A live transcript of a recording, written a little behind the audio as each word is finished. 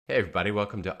Hey everybody,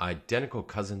 welcome to Identical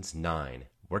Cousins 9,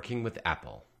 Working with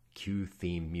Apple. Cue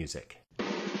theme music.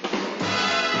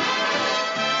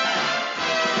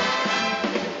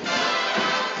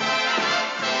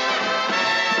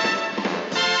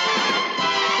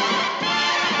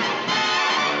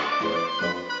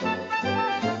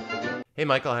 Hey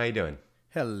Michael, how you doing?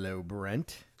 Hello,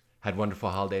 Brent. Had wonderful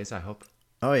holidays, I hope.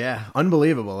 Oh, yeah.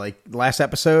 Unbelievable. Like, last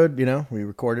episode, we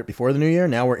recorded before the new year.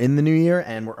 Now we're in the new year,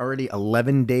 and we're already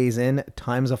 11 days in.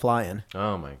 Time's a-flying.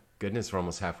 Oh my goodness, we're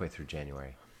almost halfway through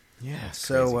January. Yeah, That's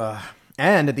crazy.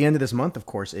 And at the end of this month, of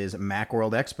course, is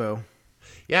Macworld Expo.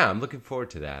 Yeah, I'm looking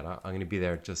forward to that. I'm going to be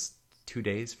there just 2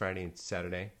 days, Friday and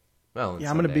Saturday. Well, and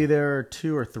Yeah, I'm going to Sunday. be there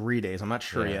 2 or 3 days. I'm not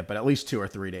sure Yeah. yet, but at least 2 or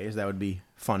 3 days. That would be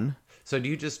fun. So do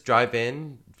you just drive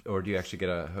in, or do you actually get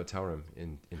a hotel room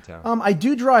in town? I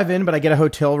do drive in, but I get a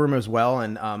hotel room as well.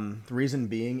 And the reason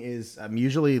being is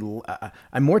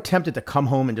I'm more tempted to come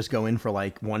home and just go in for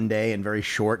like one day and very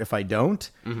short if I don't.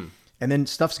 Mm-hmm. And then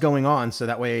stuff's going on, so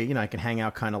that way, I can hang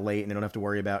out kind of late and I don't have to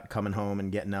worry about coming home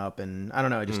and getting up. And I don't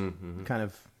know, just kind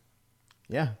of,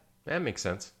 yeah. That makes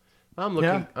sense. I'm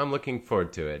looking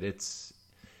forward to it. It's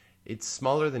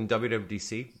smaller than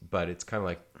WWDC, but it's kind of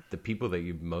like the people that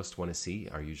you most want to see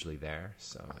are usually there,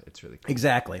 so it's really cool.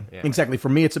 Exactly. Yeah. Exactly. For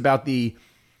me, it's about the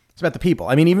people.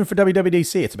 I mean, even for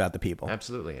WWDC, it's about the people.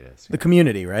 Absolutely, it is. The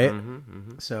community, right?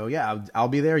 Mm-hmm. So yeah, I'll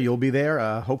be there. You'll be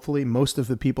there. Hopefully, most of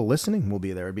the people listening will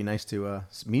be there. It'd be nice to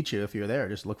meet you if you're there.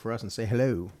 Just look for us and say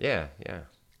hello. Yeah.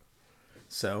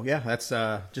 So yeah, that's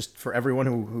just for everyone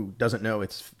who doesn't know.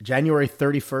 It's January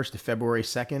 31st to February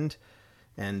 2nd,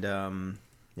 and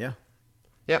yeah.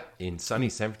 Yep, in sunny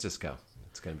San Francisco.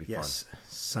 It's going to be Yes,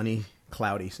 sunny,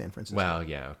 cloudy San Francisco. fun. Well,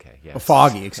 yeah, okay. Yeah. Oh,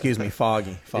 foggy, excuse me,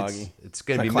 foggy. It's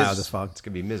going to be clouds, it's fog. It's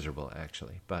going to be miserable,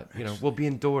 actually. But, we'll be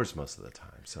indoors most of the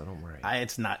time, so don't worry.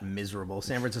 It's not miserable.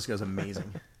 San Francisco's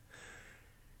amazing.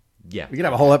 Yeah. We could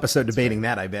have a whole episode debating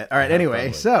that, I bet. All right,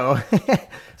 anyway, so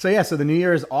the new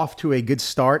year is off to a good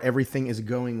start. Everything is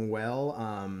going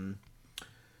well.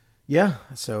 Yeah,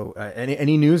 so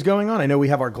any news going on? I know we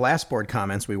have our Glassboard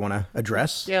comments we want to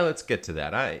address. Yeah, let's get to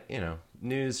that.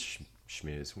 News,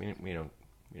 schmooze. We don't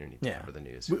need to cover the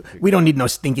news. We don't need no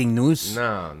stinking news.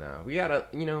 No. We gotta,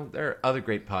 there are other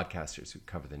great podcasters who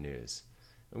cover the news.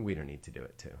 We don't need to do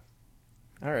it too.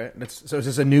 All right. So is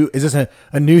this a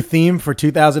new theme for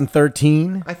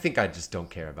 2013? I think I just don't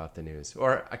care about the news.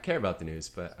 Or I care about the news,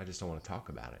 but I just don't want to talk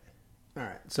about it. All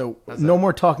right. So no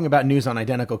more talking about news on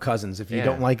Identical Cousins. If you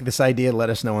don't like this idea, let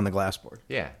us know on the Glassboard.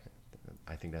 Yeah.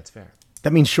 I think that's fair.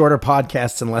 That means shorter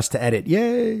podcasts and less to edit.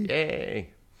 Yay. Yay.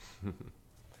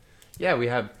 Yeah, we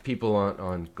have people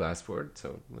on Glassboard,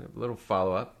 so a little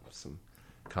follow-up, some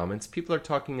comments. People are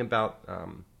talking about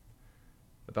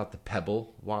the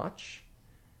Pebble watch,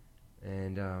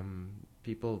 and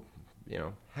people,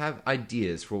 have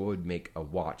ideas for what would make a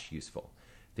watch useful.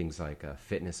 Things like a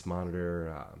fitness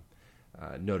monitor,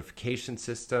 notification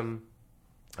system,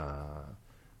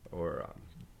 or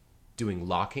doing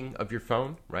locking of your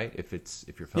phone, right? If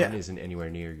your phone isn't anywhere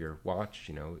near your watch,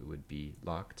 it would be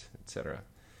locked, etc.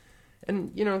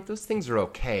 And those things are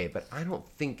okay, but I don't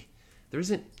think there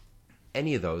isn't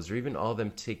any of those, or even all of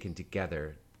them taken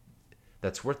together,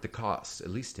 that's worth the cost, at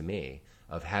least to me,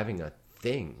 of having a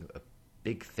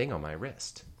big thing on my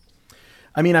wrist.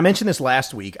 I mean, I mentioned this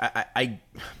last week.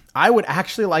 I would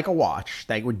actually like a watch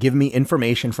that would give me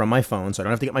information from my phone, so I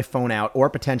don't have to get my phone out, or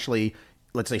potentially,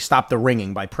 let's say, stop the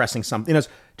ringing by pressing something.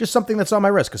 Just something that's on my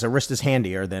wrist, because a wrist is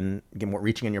handier than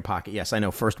reaching in your pocket. Yes, I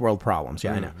know, first world problems.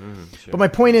 Yeah, I know. Sure. But my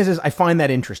point is I find that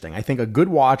interesting. I think a good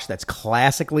watch that's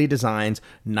classically designed,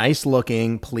 nice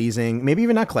looking, pleasing, maybe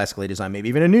even not classically designed, maybe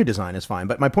even a new design is fine.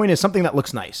 But my point is something that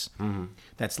looks nice,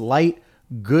 that's light,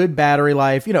 good battery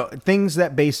life, things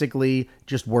that basically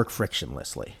just work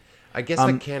frictionlessly. I guess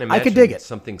I can't imagine I could dig it.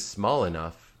 Something small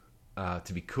enough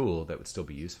to be cool that would still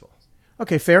be useful.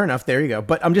 Okay, fair enough. There you go.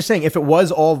 But I'm just saying, if it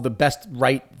was all the best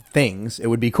right things, it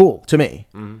would be cool to me.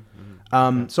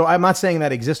 So I'm not saying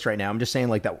that exists right now. I'm just saying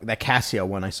like that Casio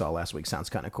one I saw last week sounds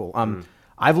kind of cool.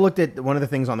 I've looked at one of the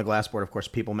things on the Glassboard. Of course,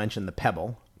 people mentioned the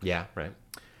Pebble. Yeah, right.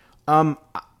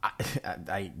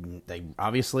 They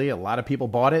obviously a lot of people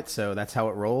bought it, so that's how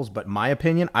it rolls. But my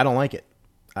opinion, I don't like it.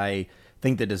 I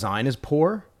think the design is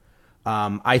poor.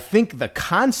 I think the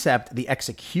concept, the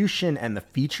execution, and the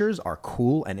features are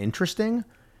cool and interesting,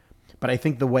 but I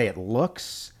think the way it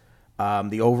looks,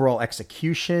 the overall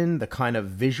execution, the kind of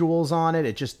visuals on it,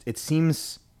 it just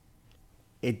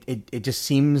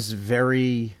seems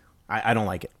very. I don't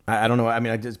like it. I don't know. I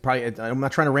mean, I'm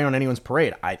not trying to rain on anyone's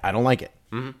parade. I don't like it.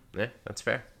 Mm-hmm. Yeah, that's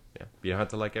fair. Yeah, you don't have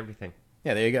to like everything.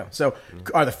 Yeah, there you go. So,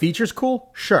 are the features cool?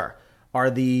 Sure.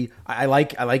 I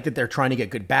like that they're trying to get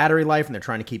good battery life and they're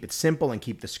trying to keep it simple and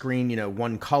keep the screen,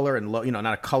 one color and low,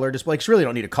 not a color display. Because you really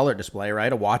don't need a color display,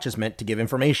 right? A watch is meant to give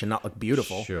information, not look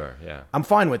beautiful. Sure, yeah. I'm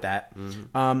fine with that.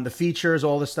 The features,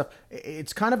 all this stuff,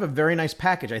 it's kind of a very nice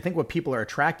package. I think what people are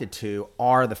attracted to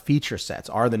are the feature sets,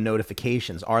 are the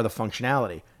notifications, are the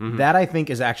functionality. That I think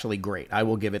is actually great. I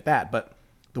will give it that. But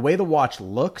the way the watch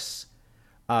looks,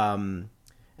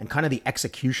 and kind of the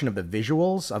execution of the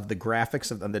visuals of the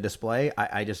graphics of the display,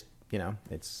 I just,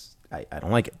 I don't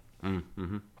like it.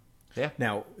 Yeah.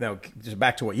 Now, just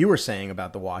back to what you were saying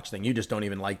about the watch thing, you just don't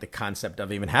even like the concept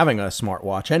of even having a smart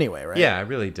watch anyway, right? Yeah, I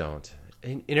really don't.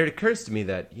 And it occurs to me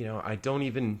that, I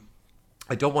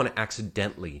don't want to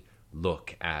accidentally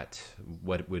look at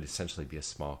what would essentially be a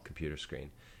small computer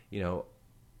screen.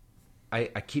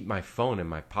 I keep my phone in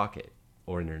my pocket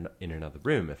or in another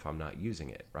room if I'm not using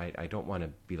it, right? I don't want to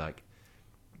be like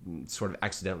sort of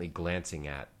accidentally glancing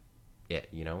at it,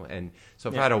 And so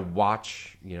if I had a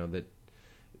watch,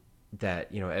 that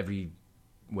every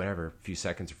whatever few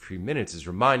seconds or few minutes is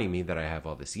reminding me that I have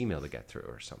all this email to get through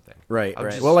or something. Right.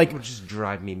 It would just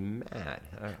drive me mad.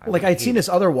 I'd seen this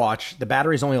other watch. The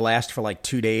batteries only last for like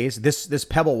 2 days. This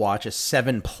Pebble watch is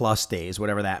 7+ days,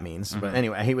 whatever that means. But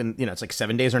anyway, I hate when it's like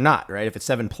 7 days or not, right? If it's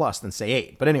 7+, then say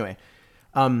 8. But anyway.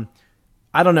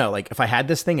 I don't know. Like if I had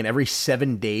this thing and every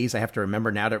 7 days I have to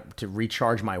remember now to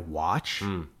recharge my watch,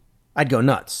 I'd go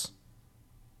nuts.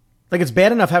 Like it's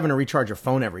bad enough having to recharge your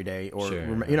phone every day, or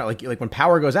sure. like when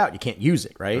power goes out, you can't use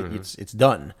it, right? It's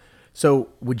done. So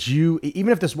would you,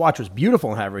 even if this watch was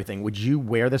beautiful and had everything, would you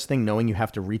wear this thing knowing you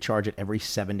have to recharge it every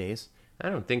 7 days? I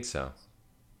don't think so.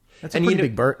 That's a pretty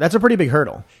big That's a pretty big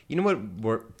hurdle. You know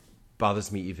what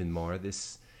bothers me even more?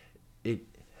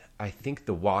 I think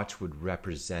the watch would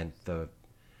represent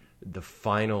the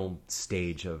final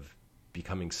stage of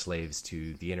becoming slaves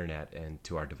to the internet and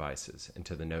to our devices and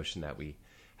to the notion that we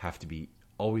have to be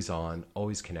always on,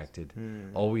 always connected,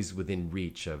 always within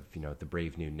reach of the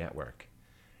brave new network.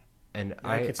 And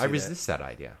I resist that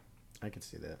idea. I could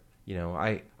see that.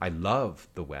 I love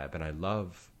the web and I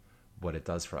love what it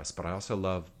does for us, but I also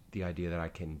love the idea that I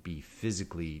can be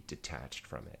physically detached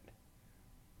from it.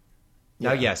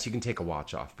 Now, yes, you can take a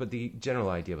watch off, but the general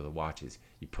idea of the watch is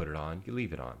you put it on, you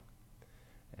leave it on.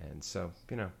 And so,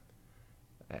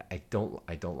 I don't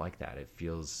like that. It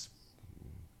feels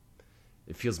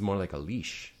more like a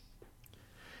leash.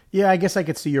 Yeah, I guess I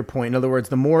could see your point. In other words,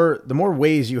 the more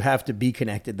ways you have to be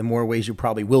connected, the more ways you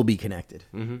probably will be connected.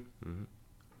 And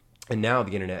now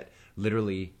the internet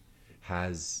literally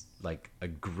has like a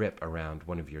grip around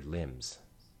one of your limbs.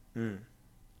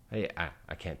 I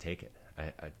can't take it.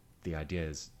 The idea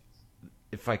is,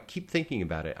 if I keep thinking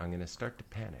about it, I'm going to start to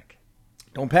panic.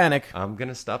 Don't panic. I'm going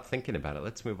to stop thinking about it.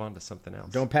 Let's move on to something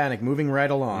else. Don't panic. Moving right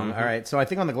along. All right. So I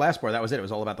think on the Glassboard, that was it. It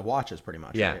was all about the watches pretty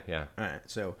much. Yeah, right? yeah. All right.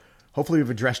 So hopefully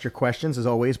we've addressed your questions. As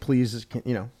always, please,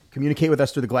 communicate with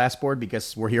us through the Glassboard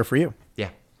because we're here for you. Yeah.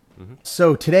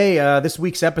 So today, this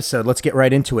week's episode, let's get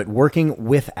right into it. Working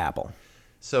with Apple.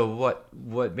 So what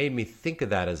made me think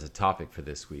of that as a topic for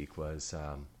this week was...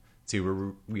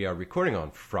 we are recording on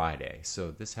Friday,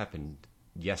 so this happened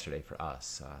yesterday for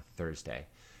us, Thursday,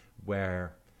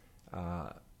 where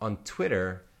on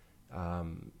Twitter, a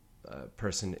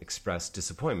person expressed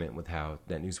disappointment with how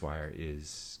NetNewsWire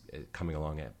is coming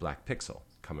along at Black Pixel,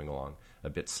 coming along a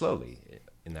bit slowly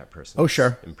in that person's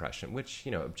impression, which,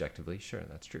 objectively, sure,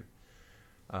 that's true.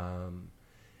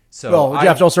 So you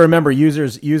have to also remember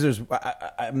users.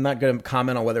 I'm not going to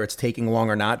comment on whether it's taking long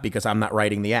or not because I'm not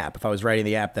writing the app. If I was writing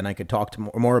the app, then I could talk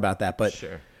to more about that. But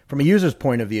from a user's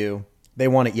point of view, they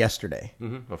want it yesterday.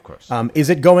 Of course. Is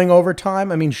it going over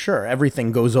time? I mean, sure,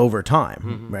 everything goes over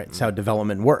time, right? It's how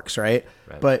development works, right?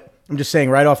 But I'm just saying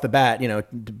right off the bat,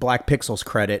 Black Pixel's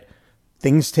credit,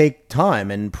 things take time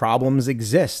and problems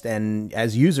exist. And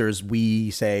as users,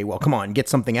 we say, well, come on, get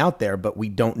something out there, but we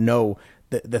don't know.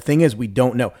 The thing is, we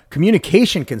don't know.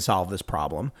 Communication can solve this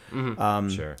problem.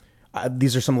 Sure.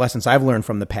 These are some lessons I've learned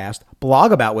from the past.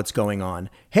 Blog about what's going on.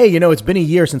 Hey, it's been a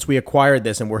year since we acquired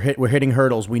this, and we're hitting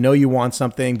hurdles. We know you want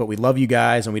something, but we love you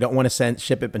guys, and we don't want to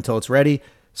ship it until it's ready.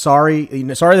 Sorry,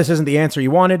 this isn't the answer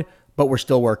you wanted, but we're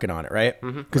still working on it, right?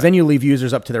 Because then you leave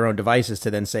users up to their own devices to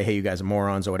then say, hey, you guys are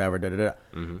morons or whatever.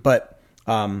 But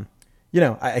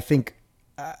I think.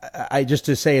 I just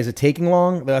to say, is it taking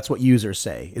long? That's what users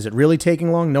say. Is it really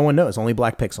taking long? No one knows. Only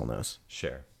Black Pixel knows.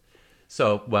 Sure.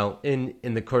 So, well, in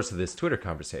the course of this Twitter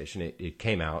conversation, it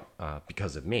came out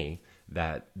because of me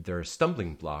that their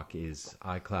stumbling block is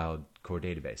iCloud core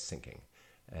database syncing,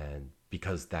 and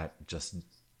because that just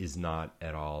is not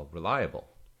at all reliable,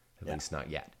 at least not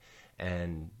yet.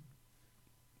 And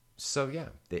So yeah,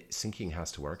 the syncing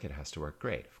has to work. It has to work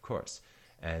great, of course,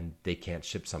 and they can't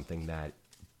ship something that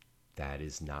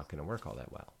is not going to work all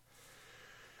that well.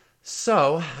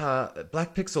 So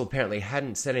Black Pixel apparently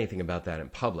hadn't said anything about that in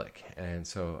public, and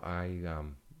so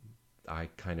I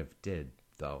kind of did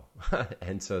though,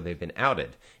 and so they've been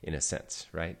outed in a sense,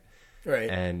 right? Right.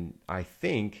 And I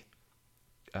think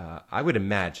I would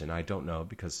imagine, I don't know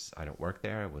because I don't work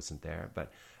there, I wasn't there,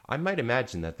 but I might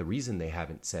imagine that the reason they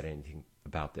haven't said anything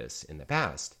about this in the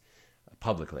past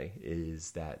publicly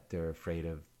is that they're afraid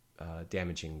of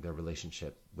damaging their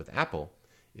relationship with Apple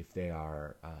if they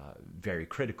are very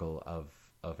critical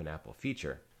of an Apple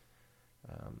feature.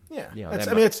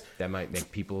 That might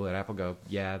make people at Apple go,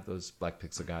 yeah, those Black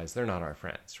Pixel guys, they're not our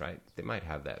friends, right? They might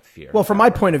have that fear. Well, from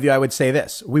my point of view, I would say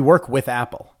this. We work with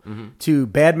Apple. To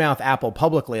badmouth Apple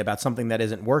publicly about something that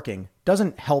isn't working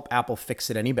doesn't help Apple fix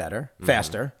it any better,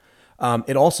 faster.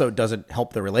 It also doesn't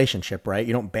help the relationship, right?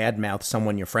 You don't badmouth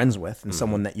someone you're friends with and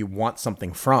someone that you want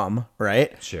something from,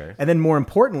 right? Sure. And then more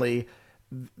importantly,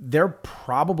 they're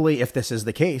probably, if this is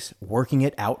the case, working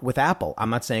it out with Apple. I'm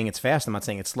not saying it's fast. I'm not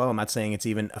saying it's slow. I'm not saying it's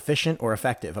even efficient or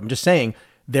effective. I'm just saying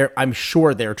I'm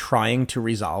sure they're trying to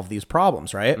resolve these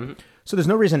problems, right? So there's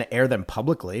no reason to air them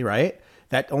publicly, right?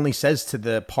 That only says to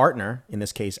the partner, in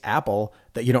this case, Apple,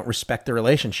 that you don't respect the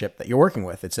relationship that you're working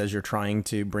with. It says you're trying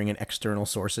to bring in external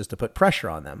sources to put pressure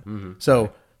on them.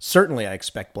 So certainly I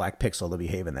expect Black Pixel to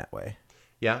behave in that way.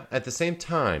 Yeah. At the same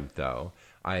time, though,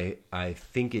 I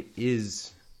think it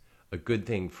is a good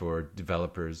thing for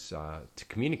developers to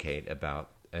communicate about,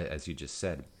 as you just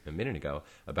said a minute ago,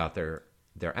 about their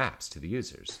apps to the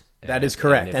users. That is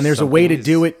correct. And there's a way to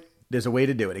do it. There's a way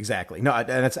to do it. Exactly. No,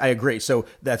 and I agree. So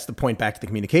that's the point back to the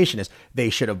communication is they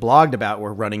should have blogged about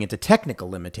we're running into technical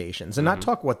limitations and not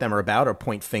talk what them are about or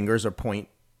point fingers or point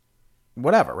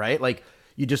whatever, right? Like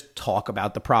you just talk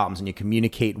about the problems and you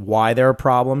communicate why there are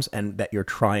problems and that you're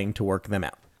trying to work them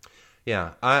out.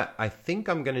 Yeah, I think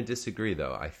I'm going to disagree,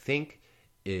 though. I think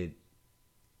it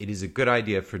is a good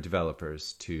idea for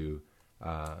developers to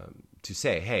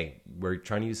say, hey, we're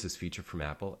trying to use this feature from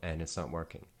Apple and it's not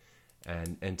working.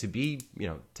 And to be,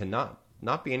 to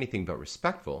not be anything but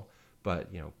respectful, but,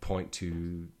 point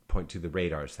to the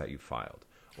radars that you filed.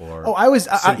 Or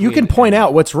you can point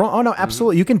out what's wrong. Oh, no,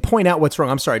 absolutely. You can point out what's wrong.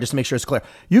 I'm sorry, just to make sure it's clear.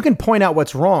 You can point out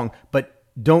what's wrong, but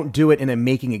don't do it in a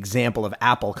making example of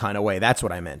Apple kind of way. That's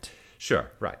what I meant.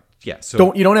 Sure. Right. Yeah.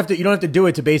 So you don't have to do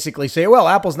it to basically say, well,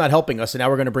 Apple's not helping us, and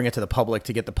now we're going to bring it to the public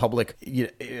to get the public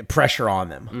pressure on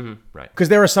them. Right. Because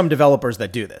there are some developers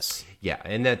that do this. Yeah,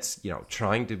 and that's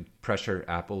trying to pressure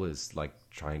Apple is like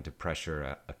trying to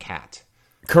pressure a cat.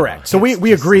 Correct. So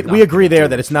we agree there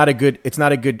that it's not a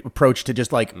good approach to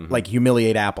just like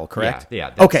humiliate Apple. Correct.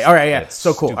 Yeah. Okay. All right. Yeah.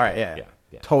 So cool. Stupid. All right.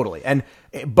 Yeah. Totally.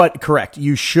 But correct.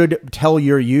 You should tell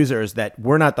your users that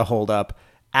we're not the holdup.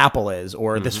 Apple is,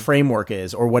 or this framework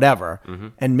is, or whatever,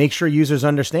 and make sure users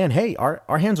understand, hey,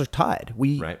 our hands are tied.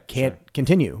 We can't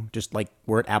continue, just like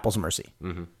we're at Apple's mercy.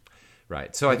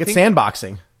 Right. So I think it's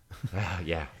sandboxing.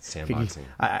 Sandboxing.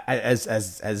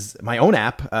 As my own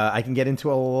app, I can get into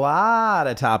a lot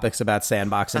of topics about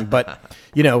sandboxing, but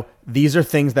these are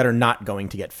things that are not going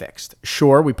to get fixed.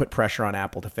 Sure, we put pressure on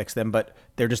Apple to fix them, but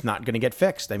they're just not going to get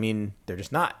fixed. I mean, they're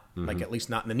just not, like at least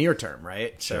not in the near term,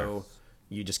 right? Sure. So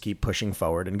you just keep pushing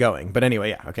forward and going. But anyway,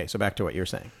 yeah. Okay, so back to what you were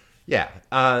saying. Yeah,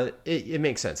 it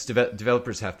makes sense.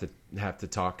 Developers have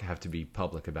to be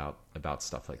public about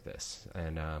stuff like this,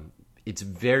 and it's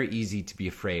very easy to be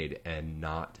afraid and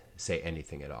not say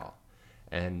anything at all.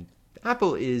 And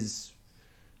Apple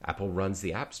runs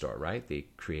the App Store, right? They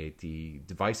create the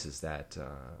devices that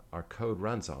our code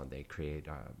runs on. They create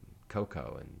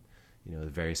Cocoa and the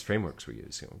various frameworks we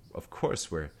use. Of course,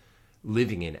 we're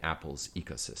living in Apple's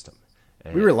ecosystem.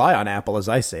 And we rely on Apple, as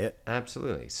I say it.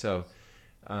 Absolutely. So,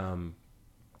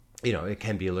 it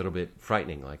can be a little bit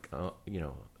frightening. Like, oh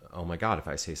my God, if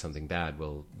I say something bad,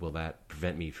 will that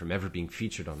prevent me from ever being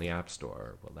featured on the App Store?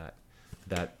 Or will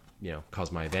that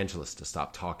cause my evangelist to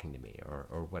stop talking to me,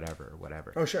 or whatever?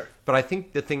 Oh, sure. But I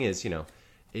think the thing is,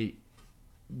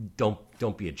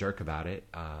 don't be a jerk about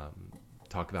it.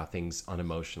 Talk about things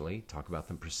unemotionally. Talk about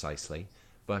them precisely.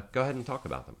 But go ahead and talk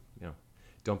about them.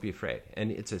 Don't be afraid.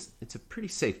 And it's a pretty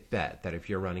safe bet that if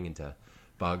you're running into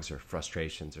bugs or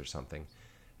frustrations or something,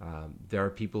 there are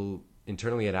people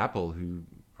internally at Apple who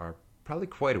are probably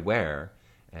quite aware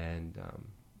and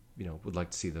would like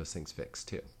to see those things fixed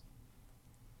too.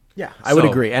 Yeah, I would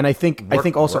agree. And I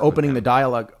think also opening the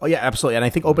dialogue. Oh yeah, absolutely. And I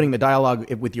think opening the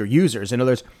dialogue with your users. In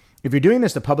other words, if you're doing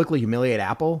this to publicly humiliate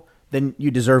Apple, then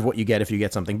you deserve what you get if you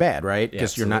get something bad, right?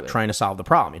 Because you're not trying to solve the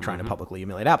problem. You're trying to publicly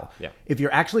humiliate Apple. Yeah. If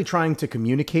you're actually trying to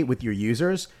communicate with your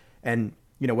users And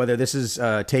whether this is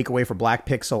a takeaway for Black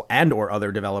Pixel and or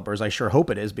other developers, I sure hope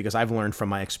it is, because I've learned from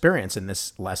my experience in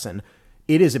this lesson,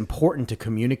 it is important to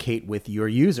communicate with your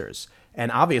users.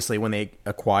 And obviously, when they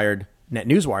acquired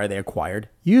NetNewsWire, they acquired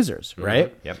users,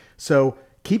 right? Yep. So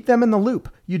keep them in the loop.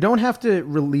 You don't have to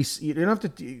release. You don't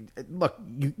have to look.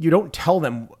 You don't tell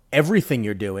them everything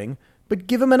you're doing, but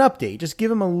give them an update. Just give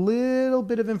them a little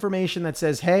bit of information that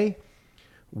says, "Hey,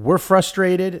 we're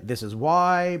frustrated. This is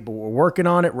why, but we're working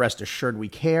on it. Rest assured, we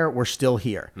care. We're still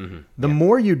here." The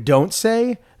more you don't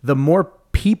say, the more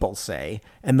people say,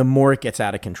 and the more it gets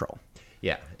out of control.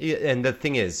 Yeah. And the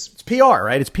thing is, it's PR,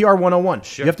 right? It's PR 101.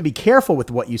 Sure. You have to be careful with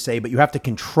what you say, but you have to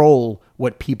control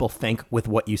what people think with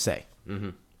what you say.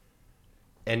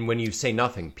 And when you say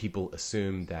nothing, people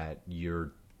assume that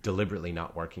you're deliberately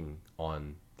not working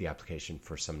on the application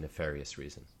for some nefarious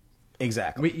reason.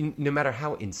 Exactly. No matter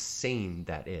how insane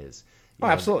that is.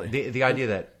 Absolutely. The idea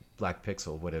that Black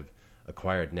Pixel would have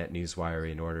acquired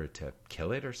NetNewsWire in order to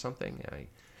kill it or something.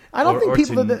 I don't think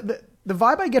people. The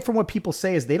vibe I get from what people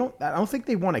say is I don't think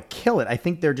they want to kill it. I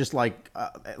think they're just like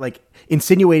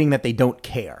insinuating that they don't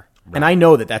care. Right. And I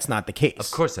know that that's not the case.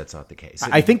 Of course, that's not the case.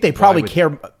 I think they probably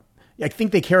care. I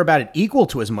think they care about it equal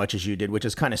to as much as you did, which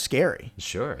is kind of scary.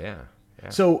 Sure. Yeah.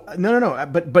 So no.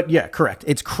 But yeah, correct.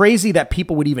 It's crazy that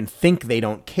people would even think they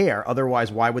don't care.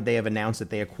 Otherwise, why would they have announced that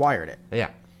they acquired it?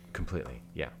 Yeah. Completely,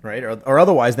 yeah. Right? Or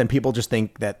otherwise, then people just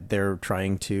think that they're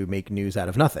trying to make news out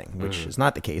of nothing, which is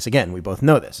not the case. Again, we both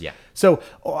know this. Yeah. So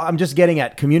I'm just getting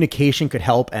at communication could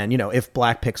help. And, if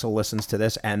Black Pixel listens to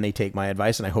this and they take my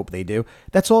advice, and I hope they do,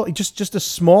 that's all. Just a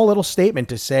small little statement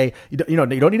to say, you don't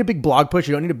need a big blog push.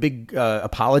 You don't need a big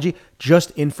apology.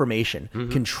 Just information.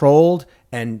 Controlled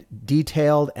and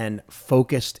detailed and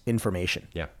focused information.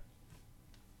 Yeah.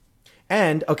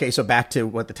 And, okay, so back to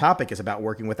what the topic is about,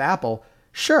 working with Apple.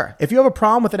 Sure, if you have a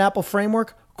problem with an Apple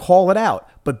framework, call it out,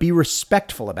 but be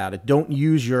respectful about it. Don't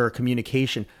use your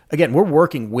communication. Again, we're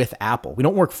working with Apple. We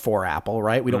don't work for Apple,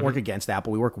 right? We don't work against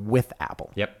Apple. We work with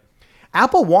Apple. Yep.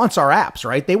 Apple wants our apps,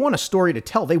 right? They want a story to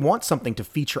tell. They want something to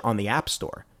feature on the App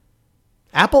Store.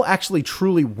 Apple actually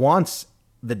truly wants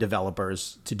the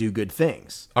developers to do good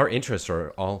things. Our interests are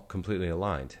all completely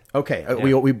aligned. Okay, yeah.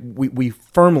 we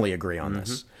firmly agree on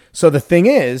this. So the thing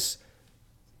is,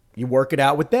 you work it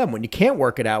out with them. When you can't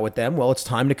work it out with them, well, it's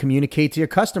time to communicate to your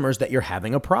customers that you're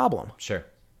having a problem. Sure.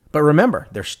 But remember,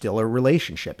 there's still a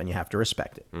relationship, and you have to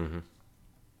respect it.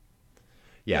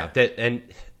 Yeah. And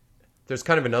there's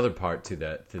kind of another part to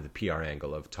the PR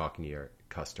angle of talking to your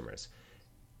customers.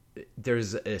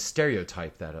 There's a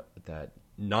stereotype that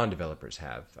non-developers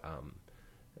have,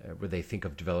 where they think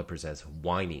of developers as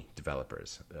whiny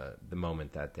developers. The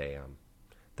moment that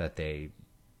they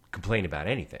complain about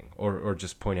anything, or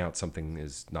just point out something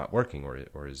is not working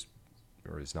or is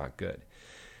not good.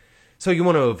 So you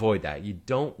want to avoid that. You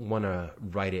don't want to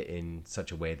write it in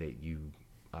such a way that you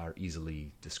are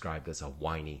easily described as a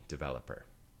whiny developer.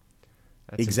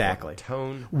 That's exactly.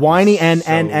 Tone. Whiny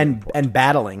and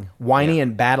battling. Whiny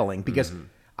and battling, because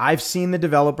I've seen the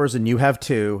developers, and you have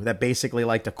too, that basically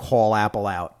like to call Apple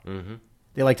out.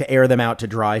 They like to air them out to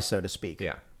dry, so to speak.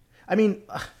 Yeah. I mean,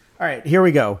 all right, here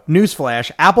we go.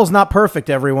 Newsflash. Apple's not perfect,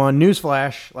 everyone.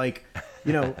 Newsflash. Like,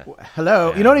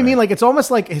 hello. You know what I mean? Like, it's almost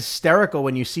like hysterical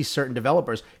when you see certain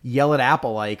developers yell at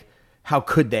Apple like, how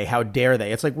could they? How dare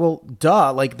they? It's like, well,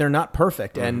 duh. Like, they're not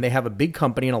perfect. And they have a big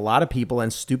company and a lot of people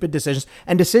and stupid decisions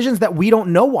and decisions that we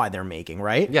don't know why they're making,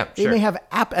 right? Yeah, They may have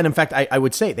and in fact, I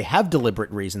would say they have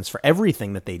deliberate reasons for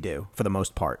everything that they do, for the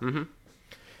most part.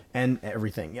 And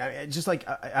everything. Yeah, just like,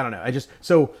 I don't know.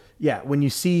 So yeah, when you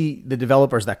see the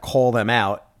developers that call them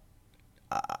out,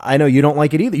 I know you don't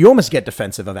like it either. You almost get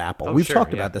defensive of Apple. We've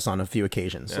talked about this on a few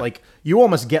occasions. Yeah. Like, you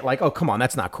almost get like, oh, come on,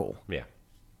 that's not cool. Yeah.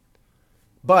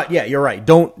 But yeah, you're right.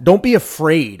 Don't be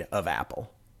afraid of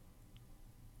Apple.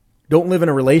 Don't live in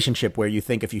a relationship where you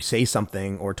think if you say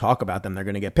something or talk about them, they're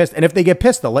going to get pissed. And if they get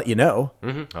pissed, they'll let you know.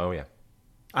 Oh, yeah.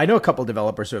 I know a couple of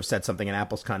developers who have said something and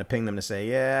Apple's kind of pinged them to say,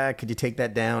 yeah, could you take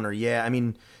that down? Or, yeah, I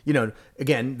mean,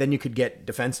 again, then you could get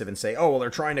defensive and say, oh, well, they're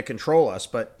trying to control us.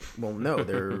 But, well, no,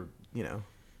 they're,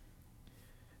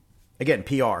 again,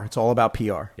 PR. It's all about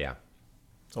PR. Yeah.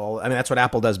 That's what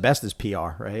Apple does best is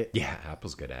PR, right? Yeah,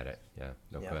 Apple's good at it. Yeah,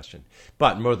 no question.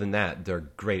 But more than that, they're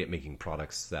great at making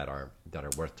products that are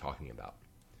worth talking about.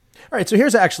 All right, so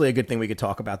here's actually a good thing we could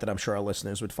talk about that I'm sure our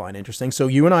listeners would find interesting. So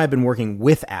you and I have been working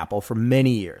with Apple for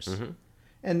many years.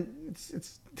 And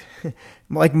it's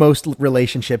like most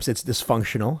relationships, it's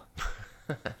dysfunctional.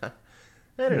 I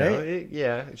don't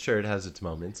know. Sure, it has its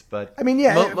moments, but I mean,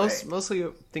 yeah, mostly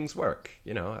things work.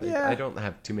 I don't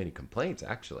have too many complaints,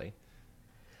 actually.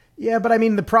 Yeah, but I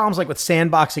mean, the problems like with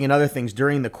sandboxing and other things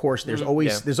during the course, there's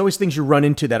always things you run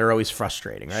into that are always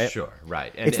frustrating, right? Sure,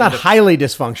 right. It's not highly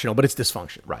dysfunctional, but it's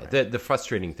dysfunctional. Right. The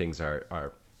frustrating things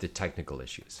are the technical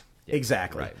issues. Yeah,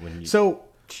 exactly. Right. When you,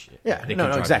 yeah, they no,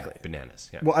 can drive exactly. you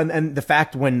bananas. Yeah. Well, and the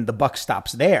fact when the buck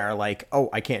stops there, like, oh,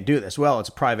 I can't do this. Well, it's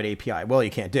a private API. Well, you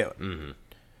can't do it. Mm-hmm.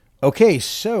 Okay,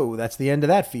 so that's the end of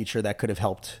that feature that could have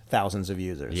helped thousands of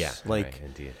users. Yeah, like, right,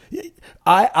 indeed.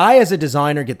 I as a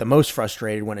designer get the most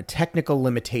frustrated when a technical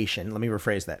limitation, let me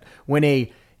rephrase that, when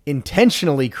a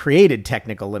intentionally created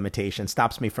technical limitation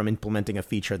stops me from implementing a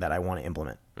feature that I want to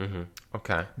implement. Mm-hmm.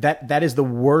 Okay. That is the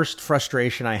worst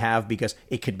frustration I have because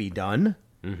it could be done.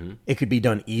 Mm-hmm. It could be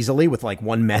done easily with like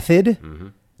one method. Mm-hmm.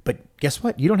 But guess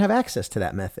what? You don't have access to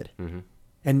that method. Mm-hmm.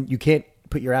 And you can't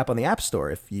put your app on the App Store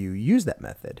if you use that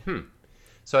method.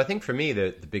 So I think for me,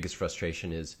 the biggest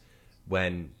frustration is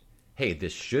when, hey,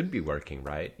 this should be working,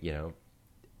 right? You know,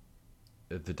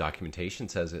 the documentation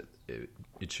says it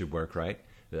should work, right?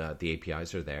 The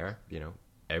APIs are there. You know,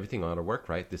 everything ought to work,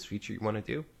 right? This feature you want to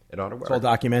do, it ought to work. It's all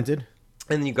documented.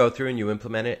 And then you go through and you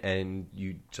implement it, and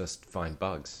you just find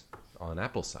bugs on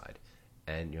Apple's side.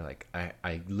 And you're like,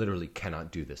 I literally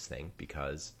cannot do this thing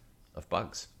because of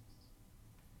bugs.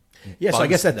 Yeah, so I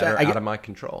guess that are out of my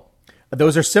control.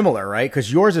 Those are similar, right?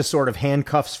 Because yours is sort of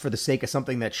handcuffs for the sake of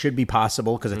something that should be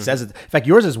possible because it says it. In fact,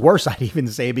 yours is worse, I'd even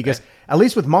say, because at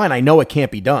least with mine, I know it can't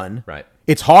be done. Right.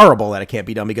 It's horrible that it can't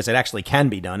be done because it actually can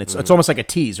be done. It's almost like a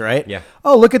tease, right? Yeah.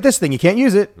 Oh, look at this thing. You can't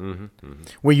use it. Mm-hmm, mm-hmm.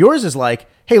 Where yours is like,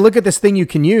 hey, look at this thing you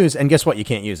can use, and guess what? You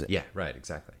can't use it. Yeah, right,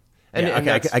 exactly. And, yeah, and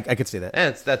okay, I could see that.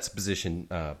 And that's the position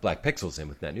Black Pixel's in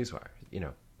with NetNewsWire. You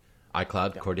know,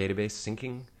 iCloud core database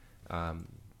syncing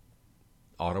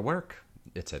ought to work,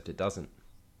 except it doesn't.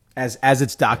 As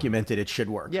it's documented, it should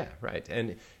work. Yeah, right.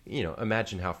 And, you know,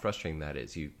 imagine how frustrating that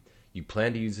is. You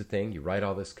plan to use a thing, you write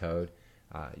all this code,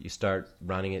 you start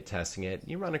running it, testing it,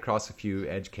 you run across a few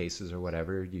edge cases or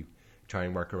whatever, you try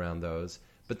and work around those.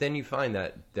 But then you find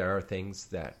that there are things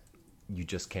that you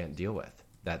just can't deal with,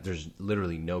 that there's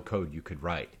literally no code you could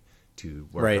write to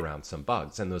work around some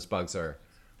bugs. And those bugs are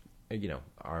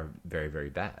very, very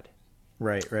bad.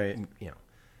 Right. You know,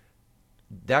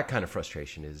 that kind of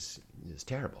frustration is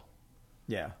terrible.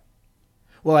 Yeah.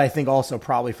 Well, I think also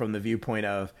probably from the viewpoint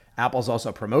of Apple's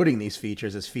also promoting these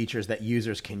features as features that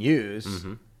users can use.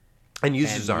 Mm-hmm. And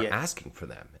users are asking for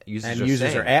them. Users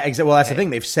well, that's the thing.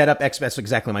 They've set up that's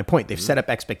exactly my point. They've set up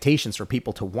expectations for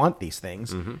people to want these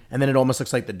things, and then it almost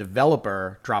looks like the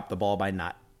developer dropped the ball by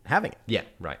not having it. Yeah,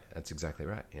 right. That's exactly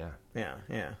right. Yeah.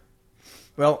 Yeah.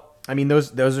 Well, I mean,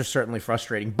 those are certainly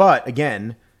frustrating, but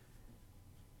again,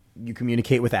 you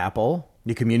communicate with Apple,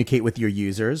 you communicate with your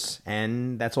users,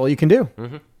 and that's all you can do.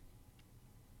 Mm-hmm.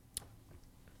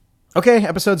 Okay,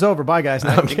 episode's over. Bye, guys.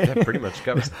 No, I think that pretty much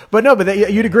covers it. But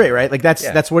you'd agree, right? Like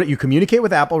that's what you communicate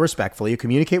with Apple respectfully, you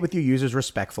communicate with your users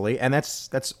respectfully, and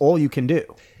that's all you can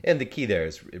do. And the key there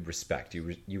is respect.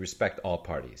 You respect all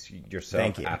parties,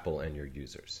 yourself, Apple, and your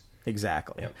users.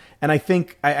 Exactly. Yep. And I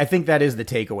think that is the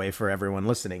takeaway for everyone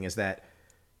listening is that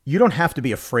you don't have to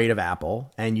be afraid of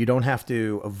Apple, and you don't have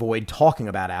to avoid talking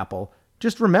about Apple.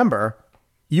 Just remember,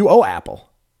 you owe Apple.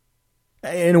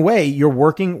 In a way, you're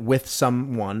working with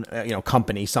someone,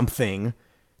 company, something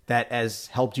that has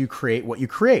helped you create what you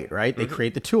create, right? They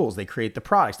create the tools, they create the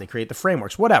products, they create the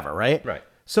frameworks, whatever, right? Right.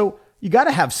 So you got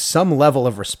to have some level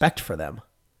of respect for them.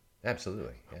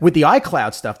 Absolutely. Yeah. With the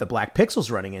iCloud stuff that Black Pixel's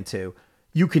running into,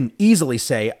 you can easily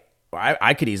say,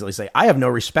 I could easily say, I have no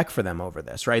respect for them over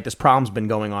this, right? This problem's been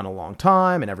going on a long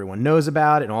time and everyone knows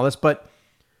about it and all this, but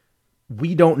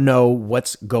we don't know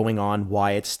what's going on,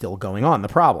 why it's still going on, the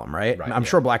problem, right? I'm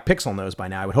sure Black Pixel knows by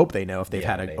now. I would hope they know if they've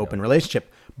had an open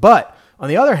relationship. But on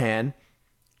the other hand,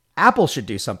 Apple should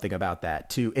do something about that,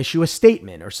 to issue a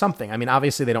statement or something. I mean,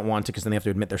 obviously they don't want to because then they have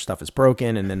to admit their stuff is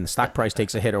broken and then the stock price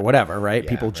takes a hit or whatever, right?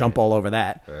 People jump all over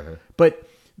that. But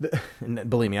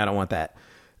believe me, I don't want that.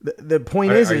 The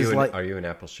point is, are you an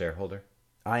Apple shareholder?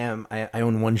 I am. I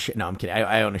own one share. No, I'm kidding.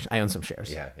 I own some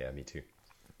shares. Yeah, me too.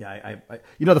 Yeah,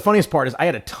 the funniest part is I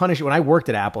had a ton of when I worked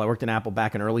at Apple. I worked in Apple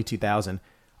back in early 2000.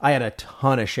 I had a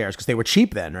ton of shares because they were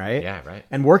cheap then, right? Yeah, right.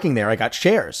 And working there, I got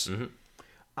shares. Mm-hmm.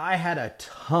 I had a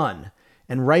ton.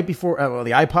 And right before,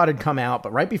 the iPod had come out,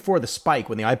 but right before the spike,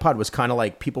 when the iPod was kind of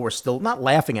like, people were still not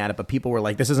laughing at it, but people were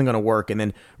like, this isn't going to work. And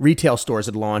then retail stores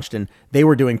had launched and they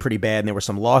were doing pretty bad. And there were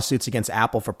some lawsuits against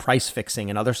Apple for price fixing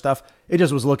and other stuff. It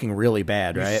just was looking really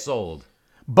bad, right? You sold.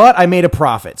 But I made a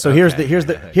profit. So here's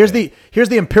the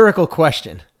empirical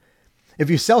question. If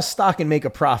you sell stock and make a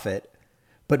profit,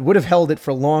 but would have held it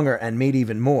for longer and made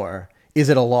even more, is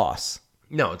it a loss?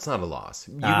 No, it's not a loss.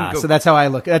 You So that's how I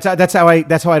look. That's how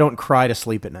I don't cry to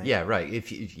sleep at night. Yeah, right.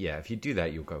 If you do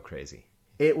that, you'll go crazy.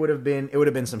 It would have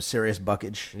been some serious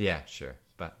buckage. Yeah, sure.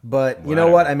 But you know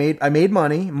what? I made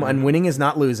money, and winning is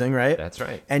not losing, right? That's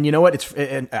right. And you know what?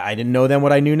 And I didn't know then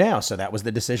what I knew now, so that was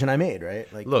the decision I made,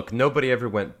 right? Like, look, nobody ever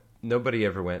went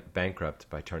bankrupt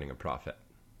by turning a profit.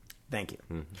 Thank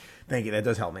you. Thank you. That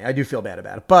does help me. I do feel bad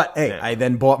about it. But hey, I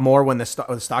then bought more when the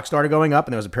stock started going up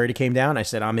and there was a period it came down. I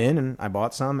said, I'm in, and I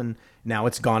bought some, and now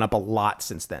it's gone up a lot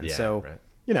since then. Yeah, so,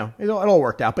 right. it all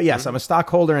worked out. But yes, I'm a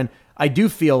stockholder, and I do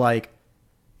feel like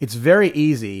it's very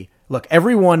easy. Look,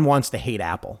 everyone wants to hate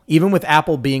Apple. Even with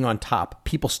Apple being on top,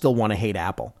 people still want to hate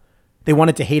Apple. They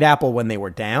wanted to hate Apple when they were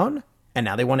down, and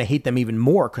now they want to hate them even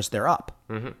more because they're up.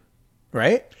 Mm-hmm.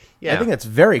 Right? Yeah. I think that's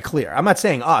very clear. I'm not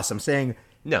saying us. I'm saying...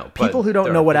 No, people who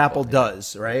don't know what Apple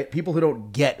does, right? People who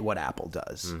don't get what Apple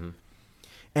does. Mm-hmm.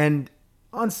 And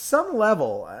on some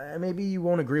level, maybe you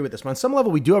won't agree with this, but on some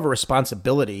level, we do have a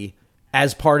responsibility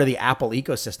as part of the Apple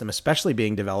ecosystem, especially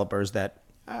being developers that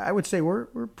I would say we're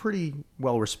pretty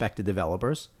well-respected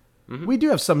developers. Mm-hmm. We do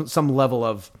have some level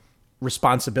of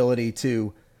responsibility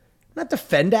to not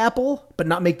defend Apple, but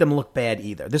not make them look bad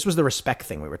either. This was the respect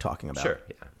thing we were talking about. Sure,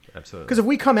 yeah. Absolutely. Because if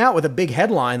we come out with a big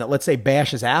headline that, let's say,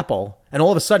 bashes Apple, and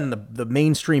all of a sudden the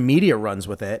mainstream media runs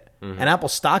with it, and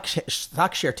Apple's stock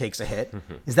share takes a hit,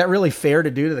 is that really fair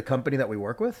to do to the company that we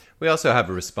work with? We also have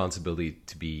a responsibility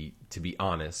to be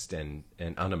honest and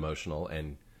unemotional,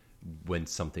 and when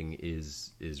something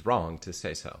is wrong, to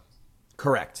say so.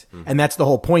 Correct. Mm-hmm. And that's the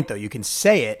whole point, though. You can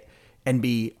say it and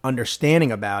be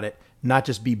understanding about it, not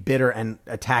just be bitter and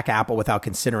attack Apple without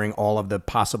considering all of the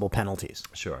possible penalties.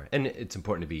 Sure. And it's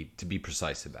important to be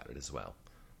precise about it as well.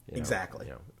 Exactly.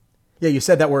 Yeah, you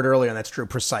said that word earlier, and that's true,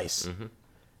 precise. Mm-hmm.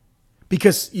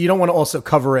 Because you don't want to also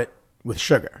cover it with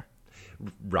sugar.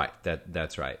 Right.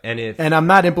 That's right. And I'm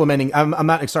not implying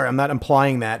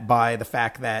that by the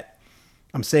fact that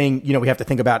I'm saying, we have to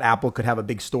think about Apple could have a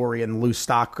big story and lose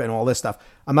stock and all this stuff.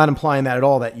 I'm not implying that at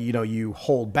all, that, you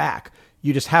hold back.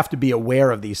 You just have to be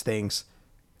aware of these things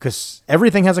because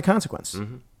everything has a consequence.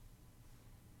 Mm-hmm.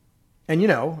 And,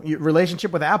 your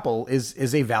relationship with Apple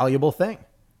is a valuable thing.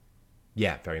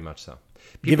 Yeah, very much so.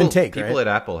 Give and take, People right? at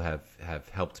Apple have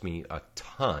helped me a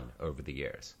ton over the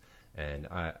years, and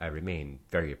I remain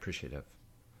very appreciative.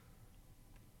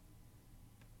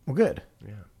 Well, good.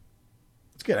 Yeah.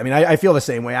 It's good. I mean, I feel the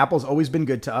same way. Apple's always been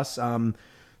good to us.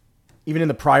 Even in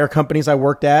the prior companies I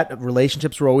worked at,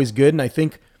 relationships were always good, and I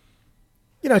think...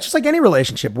 it's just like any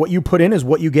relationship. What you put in is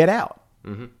what you get out.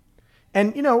 Mm-hmm.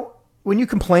 And, when you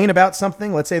complain about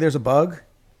something, let's say there's a bug,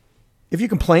 if you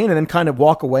complain and then kind of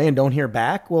walk away and don't hear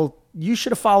back, well, you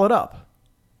should have followed up.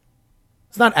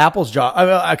 It's not Apple's job.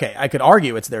 Okay, I could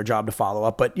argue it's their job to follow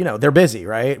up, but, they're busy,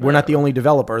 right? We're not the only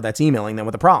developer that's emailing them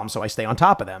with a problem, so I stay on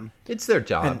top of them. It's their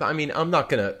job. I mean, I'm not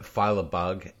going to file a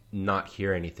bug, not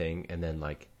hear anything, and then,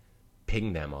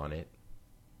 ping them on it.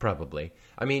 Probably.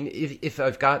 I mean, if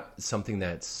I've got something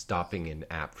that's stopping an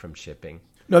app from shipping.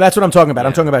 No, that's what I'm talking about. Yeah.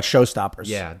 I'm talking about showstoppers.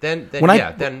 Yeah. Then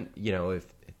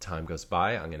if time goes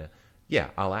by, I'm gonna.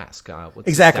 Yeah, I'll ask. What's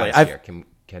exactly. The status here?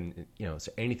 Can is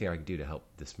there anything I can do to help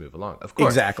this move along? Of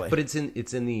course. Exactly. But it's in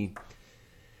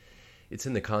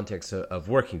the context of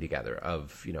working together,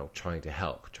 of trying to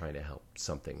help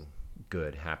something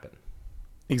good happen.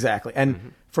 Exactly.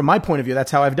 And from my point of view,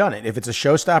 that's how I've done it. If it's a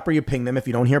showstopper, you ping them. If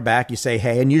you don't hear back, you say,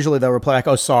 hey, and usually they'll reply like,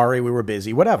 oh, sorry, we were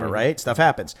busy, whatever, right? Stuff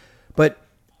happens. But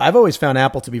I've always found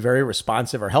Apple to be very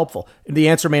responsive or helpful. The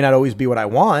answer may not always be what I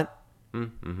want,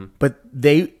 but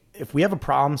if we have a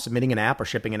problem submitting an app or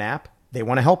shipping an app, they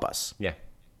want to help us. Yeah.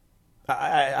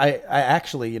 I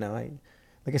actually, like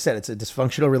I said, it's a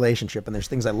dysfunctional relationship, and there's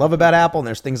things I love about Apple and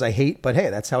there's things I hate, but hey,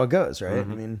 that's how it goes, right? I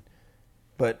mean,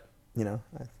 but...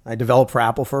 I developed for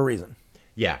Apple for a reason.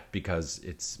 Yeah, because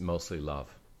it's mostly love.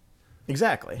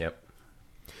 Exactly. Yep.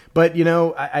 But,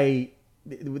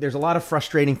 there's a lot of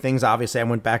frustrating things. Obviously, I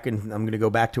went back and I'm going to go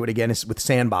back to it again. It's with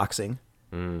sandboxing.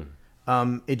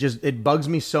 It bugs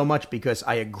me so much because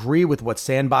I agree with what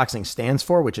sandboxing stands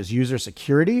for, which is user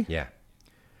security. Yeah.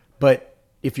 But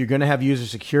if you're going to have user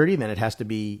security, then it has to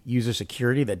be user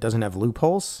security that doesn't have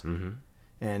loopholes. Mm-hmm.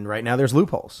 And right now there's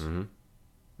loopholes. Mm-hmm.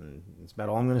 That's about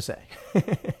all I'm going to say.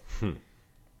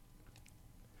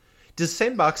 Does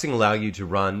sandboxing allow you to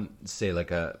run, say,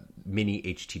 like a mini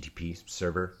HTTP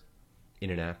server in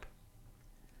an app?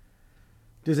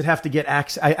 Does it have to get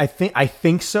access? I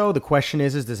think so. The question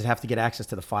is does it have to get access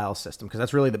to the file system? Because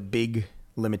that's really the big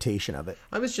limitation of it.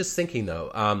 I was just thinking,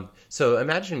 though. So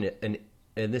imagine, and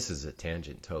this is a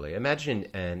tangent totally, imagine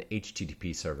an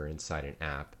HTTP server inside an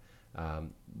app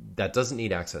that doesn't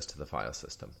need access to the file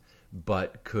system.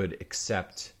 but could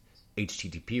accept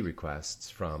HTTP requests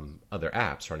from other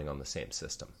apps running on the same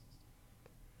system.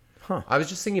 Huh. I was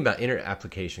just thinking about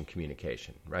inter-application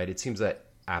communication, right? It seems that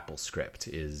AppleScript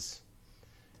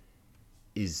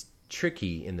is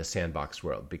tricky in the sandbox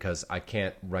world because I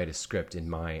can't write a script in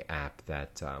my app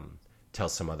that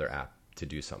tells some other app to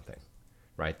do something,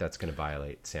 right? That's going to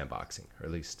violate sandboxing, or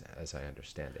at least as I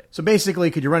understand it. So basically,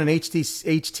 could you run an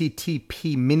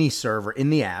HTTP mini server in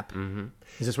the app? Mm-hmm.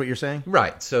 Is this what you're saying?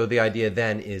 Right. So the idea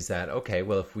then is that, okay,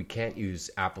 well, if we can't use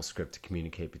AppleScript to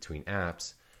communicate between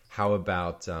apps, how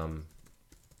about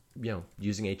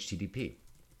using HTTP?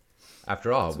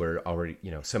 After all, we're already,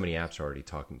 so many apps are already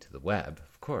talking to the web.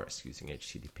 Of course, using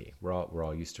HTTP. We're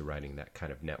all used to writing that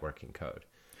kind of networking code.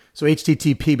 So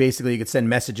HTTP, basically, you could send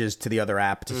messages to the other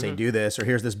app to say, do this, or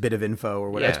herere's this bit of info, or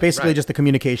whatever. Yeah, it's basically right. just the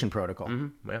communication protocol.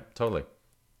 Mm-hmm. Yeah, totally.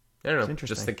 I don't know.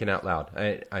 interesting. Just thinking out loud.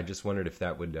 I just wondered if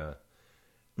that would I'm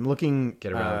looking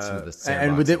get around some of the sandboxing.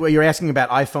 And with it, you're asking about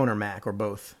iPhone or Mac or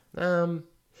both? I'm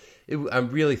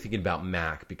really thinking about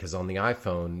Mac because on the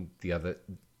iPhone,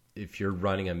 if you're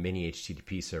running a mini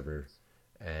HTTP server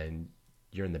and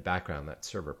you're in the background, that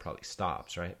server probably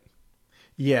stops, right?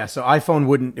 Yeah, so iPhone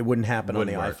wouldn't happen on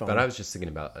the work, iPhone. But I was just thinking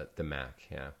about the Mac.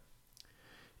 Yeah.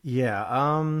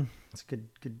 Yeah. It's good.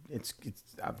 It's.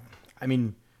 I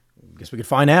mean, I guess we could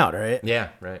find out, right? Yeah.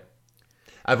 Right.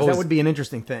 That would be an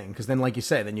interesting thing because then, like you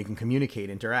say, then you can communicate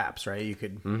inter apps, right? You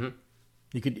could. Mm-hmm.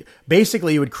 You could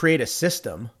basically you would create a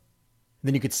system,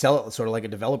 then you could sell it sort of like a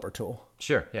developer tool.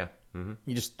 Sure. Yeah. Mm-hmm.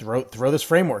 You just throw this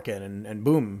framework in, and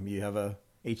boom, you have a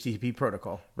HTTP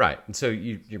protocol. Right. And so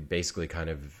you're basically kind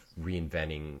of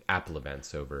reinventing Apple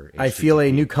events over HTTP. I feel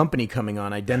a new company coming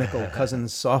on, Identical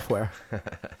Cousins Software.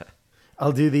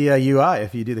 I'll do the UI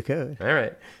if you do the code. All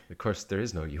right. Of course, there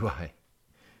is no UI.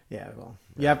 Yeah,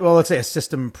 well, let's say a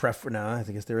system preference. No, I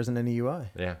guess there isn't any UI.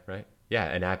 Yeah, right. Yeah,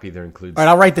 an app either includes... All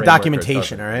right, I'll write the framework or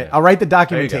documentation, doesn't. all right? Yeah. I'll write the There you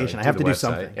go. documentation. I have to the do website.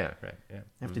 something. Yeah, right. Yeah.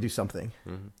 I have to do something.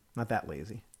 Not that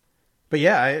lazy. But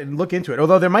yeah, I look into it.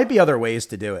 Although there might be other ways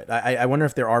to do it. I wonder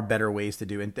if there are better ways to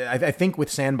do it. I think with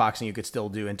sandboxing, you could still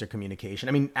do intercommunication.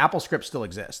 I mean, AppleScript still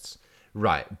exists.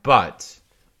 Right, but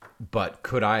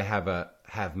could I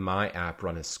have my app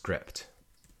run a script,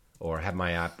 or have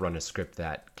my app run a script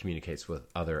that communicates with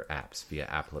other apps via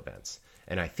Apple events?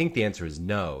 And I think the answer is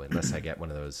no, unless I get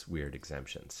one of those weird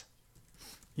exemptions.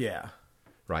 Yeah.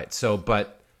 Right. So,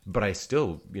 but I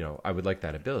still, I would like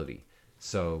that ability.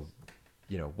 So,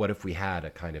 what if we had a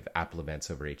kind of Apple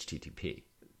events over HTTP?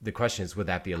 The question is, would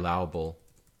that be allowable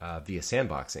via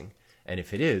sandboxing? And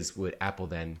if it is, would Apple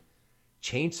then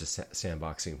change the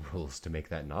sandboxing rules to make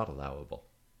that not allowable?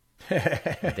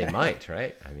 They might,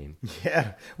 right? I mean,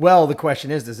 yeah. Well, the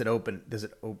question is, does it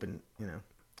open?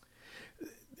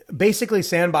 Basically,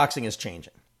 sandboxing is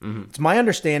changing. Mm-hmm. It's my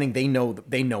understanding they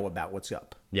know about what's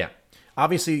up. Yeah.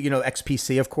 Obviously,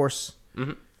 XPC, of course.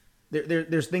 Mm-hmm.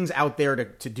 There's things out there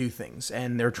to do things,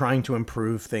 and they're trying to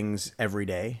improve things every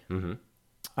day.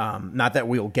 Mm-hmm. Not that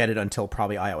we'll get it until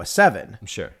probably iOS 7.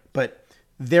 Sure. But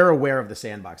they're aware of the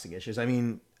sandboxing issues. I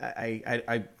mean,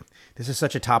 I this is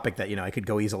such a topic that, I could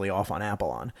go easily off on Apple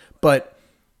on. But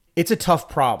it's a tough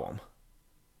problem.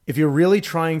 If you're really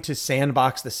trying to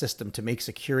sandbox the system to make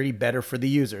security better for the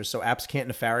users so apps can't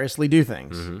nefariously do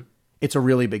things, it's a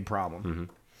really big problem. Mm-hmm.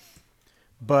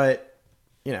 But,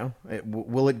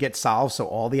 will it get solved so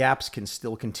all the apps can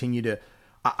still continue to...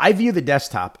 I view the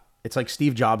desktop, it's like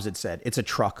Steve Jobs had said, it's a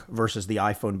truck versus the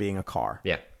iPhone being a car.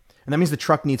 Yeah. And that means the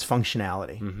truck needs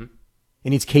functionality. Mm-hmm. It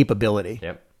needs capability.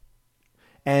 Yep.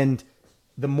 And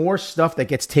the more stuff that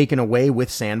gets taken away with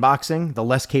sandboxing, the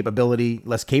less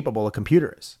capable a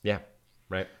computer is. Yeah.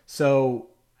 Right. So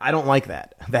I don't like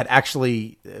that. That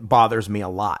actually bothers me a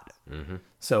lot. Mm-hmm.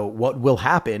 So what will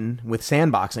happen with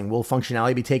sandboxing? Will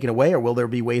functionality be taken away, or will there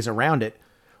be ways around it?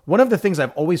 One of the things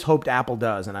I've always hoped Apple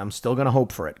does, and I'm still going to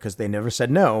hope for it because they never said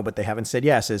no, but they haven't said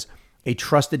yes, is a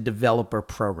trusted developer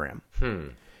program.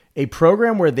 A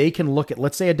program where they can look at,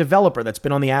 let's say, a developer that's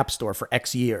been on the App Store for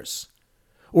X years,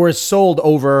 or has sold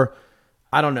over,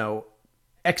 I don't know,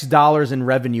 X dollars in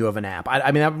revenue of an app.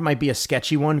 I mean, that might be a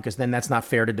sketchy one because then that's not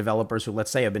fair to developers who, let's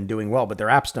say, have been doing well, but their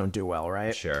apps don't do well,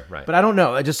 right? Sure, right. But I don't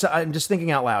know. I'm just thinking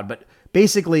out loud. But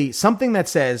basically, something that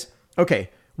says,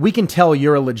 okay, we can tell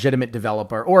you're a legitimate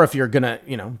developer, or if you're gonna,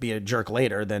 be a jerk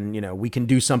later, then we can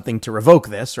do something to revoke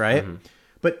this, right? Mm-hmm.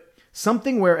 But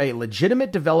something where a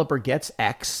legitimate developer gets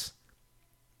X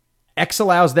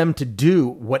allows them to do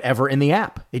whatever in the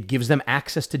app. It gives them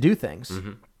access to do things.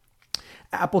 Mm-hmm.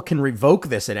 Apple can revoke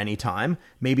this at any time.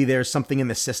 Maybe there's something in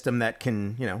the system that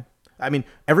can, I mean,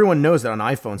 everyone knows that on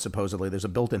iPhone, supposedly, there's a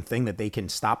built-in thing that they can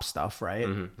stop stuff, right?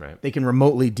 Right. They can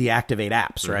remotely deactivate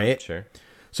apps, right? Sure.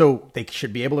 So they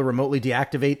should be able to remotely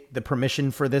deactivate the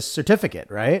permission for this certificate,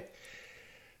 right?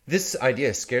 This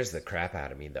idea scares the crap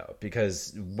out of me, though,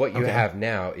 because what you have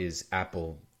now is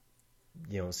Apple,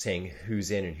 saying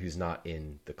who's in and who's not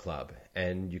in the club,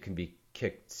 and you can be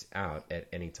kicked out at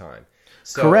any time.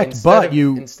 So Correct,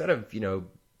 instead of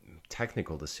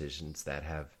technical decisions that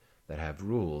have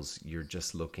rules, you're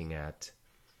just looking at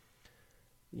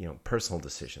personal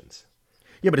decisions.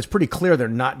 Yeah, but it's pretty clear they're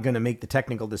not going to make the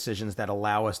technical decisions that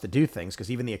allow us to do things, because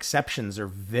even the exceptions are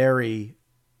very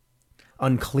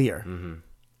unclear.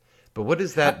 But what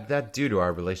does that do to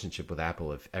our relationship with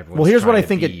Apple if everyone's here's trying what I to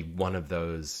think be one of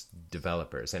those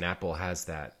developers, and Apple has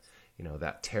that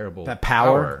that terrible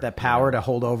power to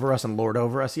hold over us and lord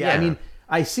over us? Yeah, I mean,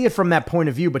 I see it from that point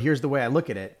of view, but here's the way I look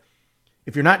at it.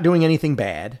 If you're not doing anything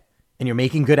bad and you're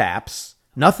making good apps,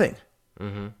 nothing.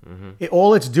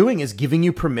 All it's doing is giving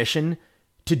you permission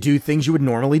to do things you would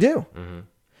normally do.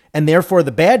 And therefore,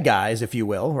 the bad guys, if you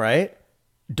will, right,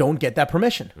 don't get that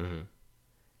permission.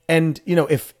 And,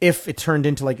 if it turned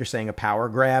into, like you're saying, a power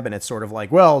grab, and it's sort of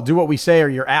like, well, do what we say or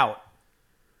you're out.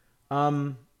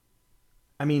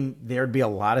 I mean, there'd be a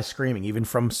lot of screaming, even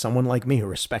from someone like me who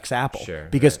respects Apple. Sure,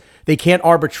 because they can't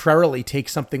arbitrarily take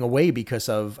something away because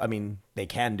of, they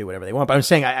can do whatever they want. But I'm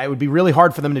saying it would be really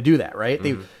hard for them to do that, right?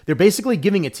 They're basically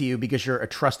giving it to you because you're a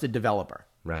trusted developer.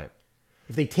 Right.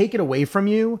 If they take it away from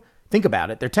you, think about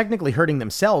it. They're technically hurting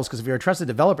themselves, because if you're a trusted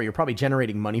developer, you're probably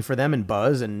generating money for them and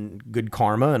buzz and good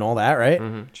karma and all that,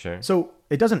 right? Sure. So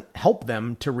it doesn't help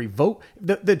them to revoke.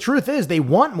 The truth is they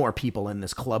want more people in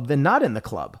this club than not in the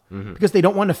club, because they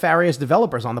don't want nefarious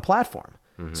developers on the platform.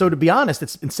 So to be honest,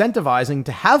 it's incentivizing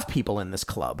to have people in this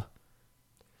club.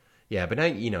 Yeah, but now,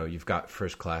 you've got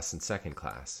first class and second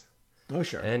class. Oh,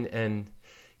 sure. And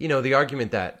the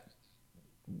argument that,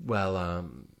 well,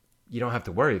 you don't have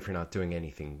to worry if you're not doing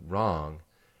anything wrong.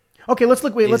 Okay, let's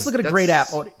look at a great app,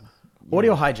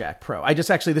 Audio Hijack Pro. I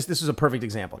just actually, this is a perfect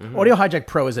example. Audio Hijack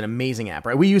Pro is an amazing app,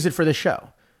 right? We use it for this show.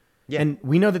 Yeah. And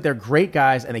we know that they're great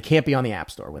guys, and they can't be on the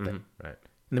App Store with it. Right.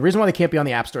 And the reason why they can't be on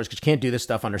the App Store is because you can't do this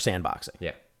stuff under sandboxing.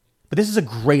 Yeah. But this is a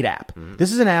great app.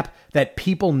 This is an app that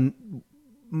people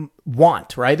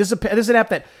want, right? This is an app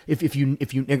that if you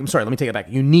I'm sorry, let me take it back.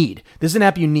 You need. This is an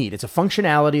app you need. It's a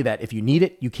functionality that if you need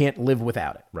it, you can't live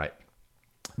without it. Right.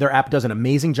 Their app does an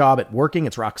amazing job at working.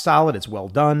 It's rock solid. It's well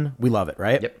done. We love it,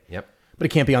 right? Yep. But it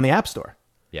can't be on the App Store.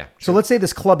 Yeah. Sure. So let's say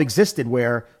this club existed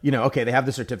where, okay, they have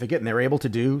the certificate and they're able to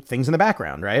do things in the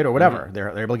background, right? Or whatever.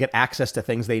 They're able to get access to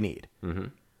things they need.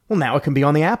 Well, now it can be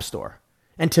on the App Store.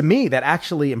 And to me, that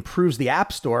actually improves the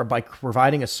App Store by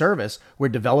providing a service where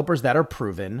developers that are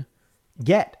proven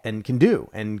get and can do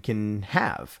and can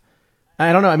have.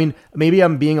 I don't know. I mean, maybe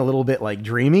I'm being a little bit like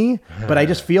dreamy, but I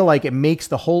just feel like it makes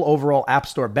the whole overall App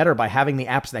Store better by having the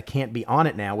apps that can't be on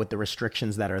it now with the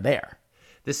restrictions that are there.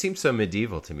 This seems so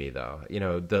medieval to me, though.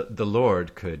 The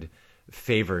Lord could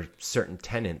favor certain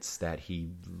tenants that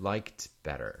he liked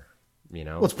better.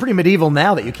 Well, it's pretty medieval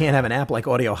now that you can't have an app like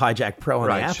Audio Hijack Pro on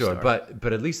the App Store.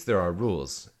 But at least there are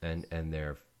rules, and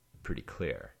they're pretty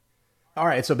clear. All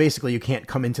right, so basically you can't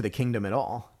come into the kingdom at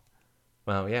all.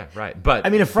 Well, yeah, right. But I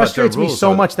mean, it frustrates me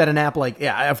so much that an app like,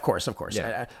 of course.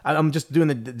 Yeah. I'm just doing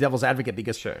the devil's advocate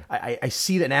because I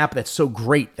see an app that's so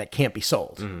great that can't be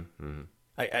sold.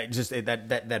 I just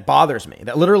that bothers me.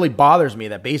 That literally bothers me.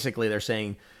 That basically they're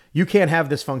saying you can't have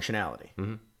this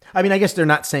functionality. I mean, I guess they're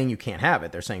not saying you can't have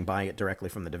it. They're saying buying it directly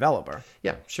from the developer.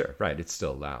 Yeah, sure. Right. It's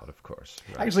still allowed, of course.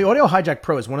 Right. Actually, Audio Hijack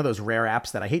Pro is one of those rare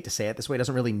apps that I hate to say it this way,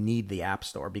 doesn't really need the App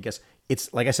Store because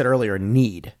it's, like I said earlier, a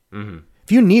need.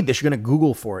 If you need this, you're going to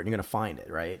Google for it and you're going to find it,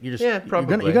 right?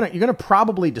 Probably. You're going to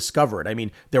probably discover it. I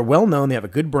mean, they're well known. They have a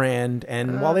good brand.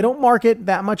 And while they don't market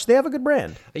that much, they have a good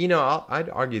brand. I'd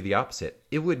argue the opposite.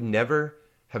 It would never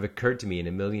have occurred to me in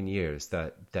a million years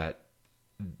that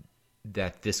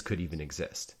this could even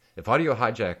exist. If Audio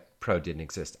Hijack Pro didn't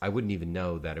exist, I wouldn't even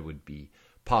know that it would be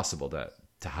possible to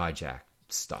hijack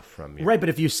stuff from you. Right, but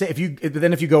if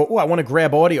you go, I want to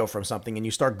grab audio from something, and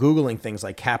you start Googling things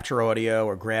like capture audio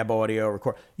or grab audio,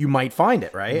 record, you might find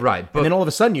it, right? Right. And then all of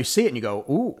a sudden you see it and you go,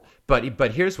 ooh.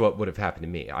 But here's what would have happened to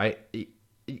me. I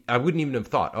wouldn't even have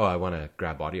thought, I want to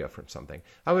grab audio from something.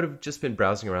 I would have just been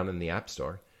browsing around in the App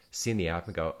Store, seen the app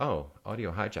and go,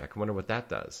 Audio Hijack, I wonder what that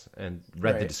does. And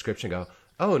read the description and go,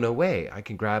 oh, no way, I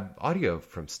can grab audio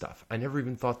from stuff. I never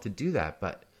even thought to do that,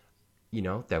 but,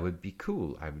 that would be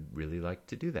cool. I would really like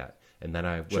to do that. And then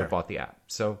I would have bought the app.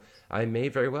 So I may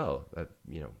very well,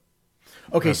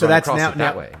 Okay, so Run that's across now it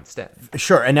that way instead.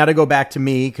 Sure, and now to go back to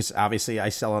me, because obviously I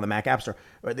sell on the Mac App Store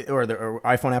or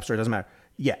iPhone App Store, it doesn't matter.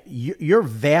 Yeah, your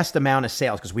vast amount of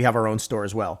sales, because we have our own store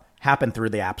as well, happen through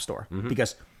the App Store.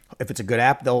 Because if it's a good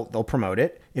app, they'll promote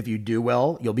it. If you do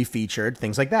well, you'll be featured,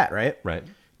 things like that, right? Right.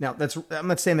 Now, I'm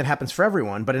not saying that happens for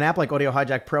everyone, but an app like Audio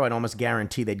Hijack Pro, I'd almost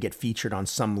guarantee they'd get featured on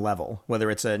some level, whether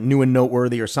it's a new and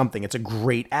noteworthy or something. It's a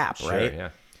great app, Sure,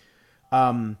 right?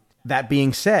 yeah. That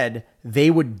being said,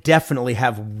 they would definitely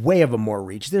have way of a more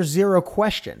reach. There's zero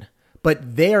question.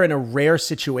 But they're in a rare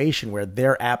situation where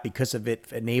their app, because of it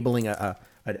enabling a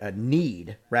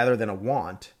need rather than a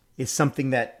want, is something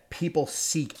that people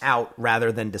seek out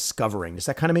rather than discovering. Does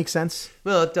that kind of make sense?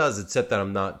 Well, it does, except that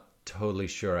I'm not totally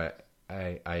sure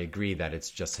I agree that it's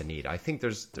just a need. I think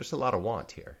there's a lot of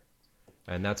want here.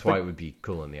 And that's why it would be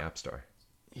cool in the App Store.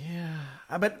 Yeah,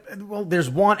 but well, there's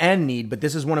want and need, but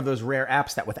this is one of those rare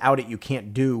apps that without it you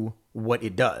can't do what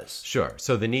it does. Sure.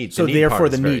 So the need, So the need therefore,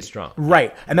 part the is very need, strong.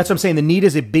 right? And that's what I'm saying. The need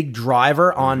is a big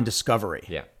driver on discovery.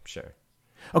 Yeah, sure.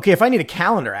 Okay, if I need a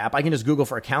calendar app, I can just Google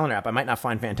for a calendar app. I might not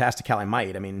find Fantastical. I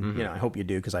might. I mean, I hope you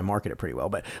do because I market it pretty well.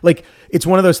 But like, it's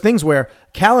one of those things where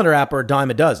calendar app are a dime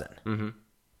a dozen.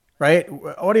 Right?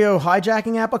 Audio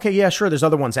hijacking app. Okay, yeah, sure. There's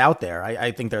other ones out there.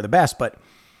 I think they're the best, but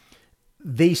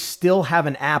they still have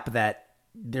an app that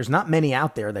there's not many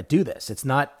out there that do this. It's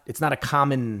not a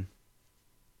common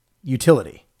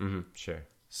utility. Sure.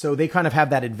 So they kind of have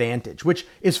that advantage, which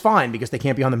is fine because they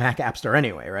can't be on the Mac App Store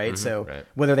anyway, right? So right.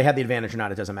 whether they have the advantage or not,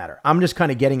 it doesn't matter. I'm just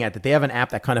kind of getting at that they have an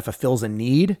app that kind of fulfills a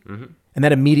need, and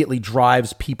that immediately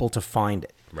drives people to find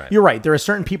it. Right. You're right. There are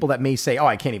certain people that may say, oh,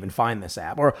 I can't even find this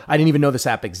app, or I didn't even know this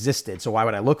app existed, so why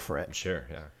would I look for it? Sure,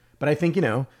 yeah. But I think, need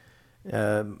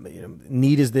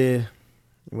is the...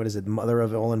 what is it? Mother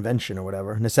of all invention or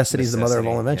whatever. Necessity is the mother of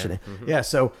all invention. Yeah.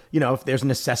 So, if there's a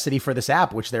necessity for this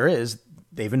app, which there is,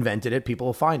 they've invented it, people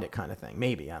will find it kind of thing.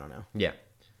 Maybe. I don't know. Yeah.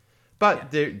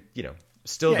 But, they're,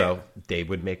 still, Yeah. though, they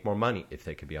would make more money if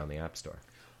they could be on the App Store.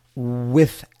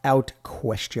 Without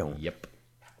question. Yep.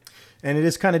 And it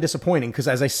is kind of disappointing because,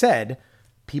 as I said,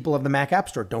 people of the Mac App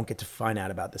Store don't get to find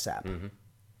out about this app.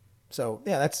 So,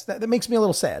 yeah, that makes me a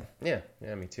little sad. Yeah,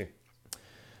 me too.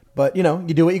 But, you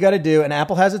do what you got to do. And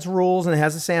Apple has its rules and it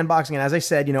has the sandboxing. And as I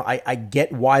said, I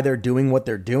get why they're doing what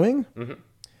they're doing.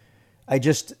 I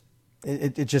just,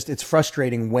 it's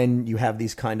frustrating when you have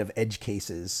these kind of edge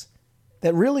cases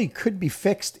that really could be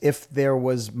fixed if there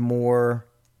was more,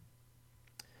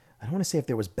 I don't want to say if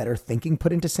there was better thinking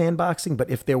put into sandboxing, but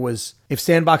if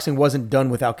sandboxing wasn't done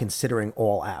without considering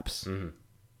all apps.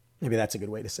 Maybe that's a good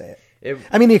way to say it.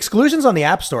 I mean, the exclusions on the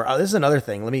App Store. This is another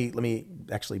thing. Let me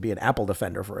actually be an Apple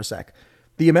defender for a sec.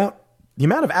 The amount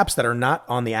of apps that are not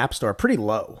on the App Store are pretty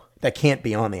low. That can't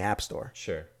be on the App Store.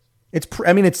 Sure. It's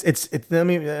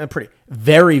pretty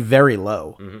very, very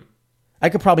low. I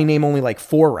could probably name only like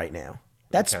 4 right now.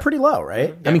 That's pretty low, right?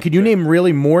 Yeah, I mean, could you name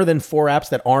really more than 4 apps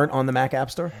that aren't on the Mac App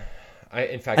Store?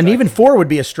 In fact, Even 4 would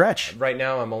be a stretch. right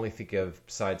now, I'm only thinking of,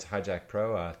 besides Hijack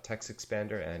Pro, Text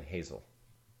Expander and Hazel.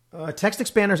 Text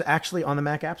Expander is actually on the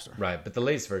Mac App Store. Right, but the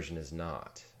latest version is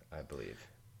not, I believe.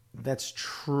 That's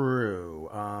true.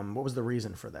 What was the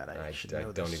reason for that? I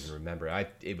know don't this. even remember.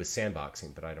 It was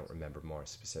sandboxing, but I don't remember more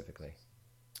specifically.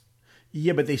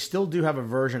 Yeah, but they still do have a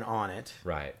version on it.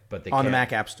 Right, but they On the can't-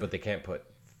 Mac App Store. But they can't put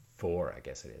 4, I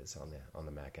guess it is, on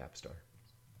the Mac App Store.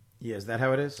 Yeah, is that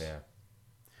how it is? Yeah.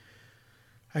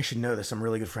 I should know this. I'm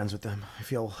really good friends with them. I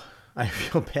feel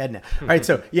bad now. All right,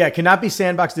 so yeah, it cannot be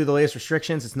sandboxed due to the latest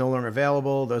restrictions. It's no longer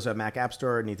available. Those at Mac App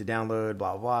Store need to download,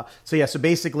 blah, blah, blah. So yeah, so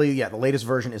basically, yeah, the latest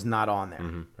version is not on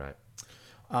there. Right.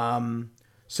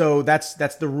 So that's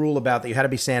the rule about that. You had to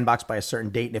be sandboxed by a certain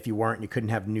date, and if you weren't, you couldn't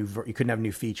have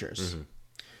new features.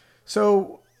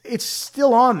 So it's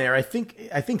still on there. I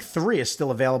think 3 is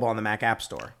still available on the Mac App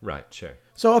Store. Right, sure.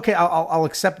 So okay, I'll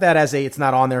accept that as it's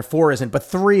not on there. 4 isn't, but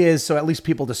 3 is. So at least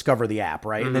people discover the app,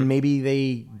 right? And then maybe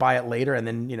they buy it later, and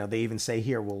then they even say,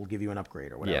 "Here, we'll give you an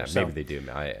upgrade or whatever." Yeah, So- maybe they do.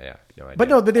 No idea.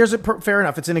 But there's fair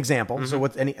enough. It's an example. So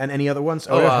what? Any other ones?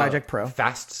 Hijack Pro.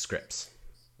 Fast scripts.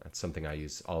 That's something I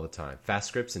use all the time. Fast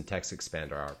scripts and Text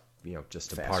Expander are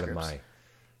just a Fast part scripts. of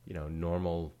my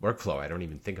normal workflow. I don't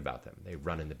even think about them. They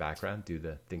run in the background, do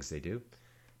the things they do,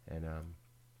 and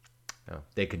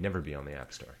they could never be on the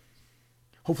App Store.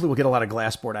 Hopefully, we'll get a lot of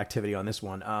Glassboard activity on this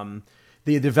one.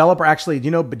 The developer actually, do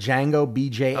you know Bajango,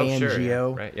 BJANGO? Sure,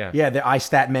 yeah. Right, yeah. Yeah, the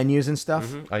iStat menus and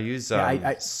stuff. I use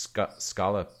I-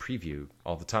 Scala Preview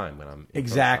all the time when I'm in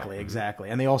Exactly, Photoshop. exactly.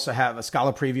 And they also have a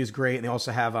Scala Preview is great, and they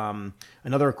also have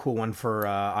another cool one for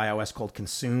iOS called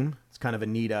Consume. It's kind of a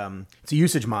neat. It's a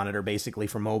usage monitor basically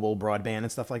for mobile broadband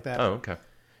and stuff like that. Oh, okay.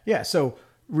 Yeah, so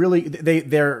really,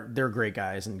 they're great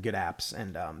guys and good apps,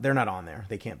 and they're not on there.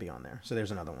 They can't be on there. So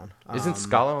there's another one. Isn't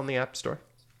Scala on the App Store?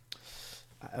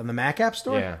 On the Mac App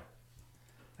Store? Yeah,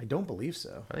 I don't believe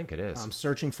so. I think it is. I'm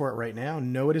searching for it right now.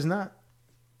 No, it is not.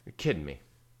 You're kidding me.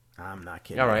 I'm not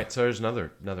kidding. All right, so there's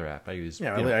another app I use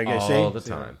Yeah, you I know, guess all the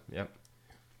time. Yep.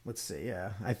 Let's see.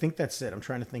 Yeah, I think that's it. I'm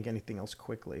trying to think anything else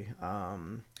quickly.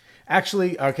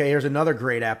 Actually, okay, here's another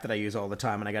great app that I use all the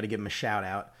time, and I got to give them a shout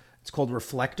out. It's called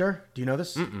Reflector. Do you know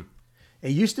this? Mm-mm. It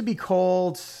used to be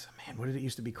called, man, what did it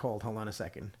used to be called? Hold on a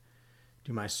second.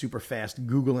 Do my super fast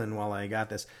Googling while I got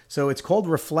this. So it's called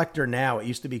Reflector now. It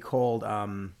used to be called,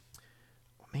 man,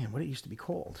 what did it used to be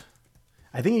called?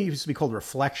 I think it used to be called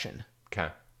Reflection. Okay.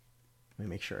 Let me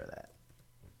make sure of that.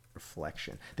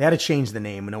 Reflection. They had to change the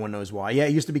name. No one knows why. Yeah,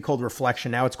 it used to be called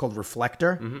Reflection. Now it's called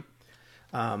Reflector.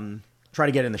 Mm-hmm. Try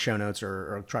to get it in the show notes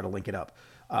or try to link it up.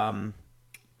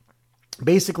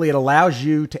 Basically, it allows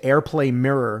you to AirPlay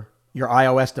mirror your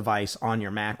iOS device on your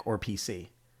Mac or PC.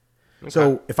 Okay.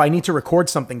 So if I need to record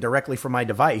something directly from my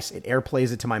device, it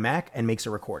AirPlays it to my Mac and makes a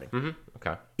recording. Mm-hmm.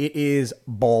 Okay. It is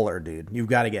baller, dude. You've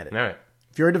got to get it. All right.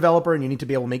 If you're a developer and you need to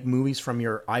be able to make movies from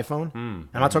your iPhone, I'm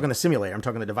not talking the simulator, I'm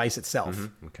talking the device itself.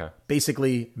 Mm-hmm. Okay.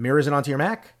 Basically, mirrors it onto your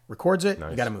Mac, records it,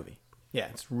 Nice. You got a movie. Yeah,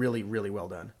 it's really, really well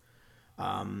done.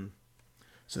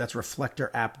 So that's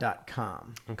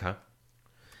reflectorapp.com. Okay.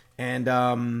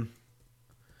 And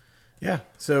yeah,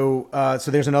 so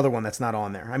there's another one that's not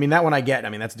on there. I mean, that one I get. I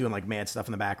mean, that's doing like mad stuff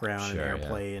in the background Sure, and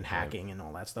AirPlay yeah. and hacking and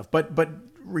all that stuff. But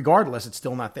regardless, it's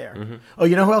still not there. Mm-hmm. Oh,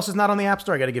 you know who else is not on the App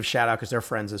Store? I got to give shout out because they're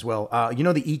friends as well. You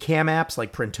know the Ecamm apps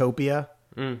like Printopia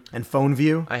and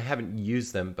PhoneView? I haven't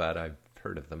used them, but I've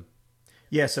heard of them.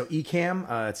 Yeah, so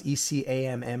Ecamm, it's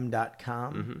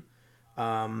ECAMM.com.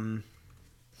 Mm-hmm.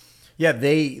 Yeah,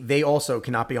 they also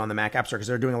cannot be on the Mac App Store because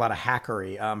they're doing a lot of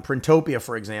hackery. Printopia,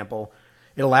 for example,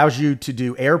 it allows you to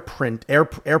do air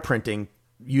printing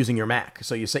using your Mac.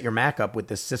 So you set your Mac up with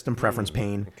this system preference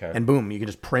pane, okay. and boom, you can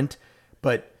just print.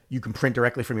 But you can print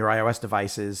directly from your iOS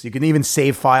devices. You can even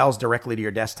save files directly to your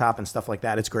desktop and stuff like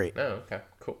that. It's great. Oh, okay,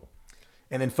 cool.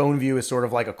 And then PhoneView is sort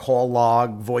of like a call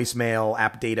log, voicemail,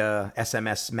 app data,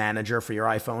 SMS manager for your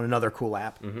iPhone. Another cool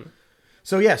app. Mm-hmm.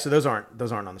 So yeah, so those aren't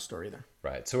on the store either.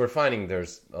 Right. So we're finding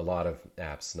there's a lot of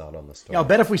apps not on the store. Yeah, I'll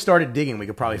bet if we started digging, we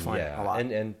could probably find a lot.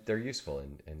 And they're useful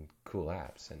and cool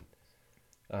apps. And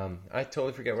I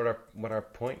totally forget what our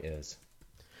point is.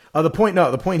 The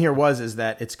point here is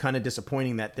that it's kind of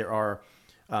disappointing that there are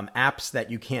apps that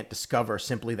you can't discover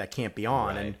simply that can't be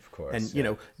on. Right, and of course. And you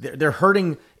know, they're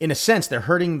hurting, in a sense, they're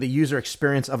hurting the user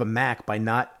experience of a Mac by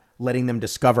not letting them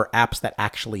discover apps that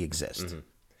actually exist. Mm-hmm.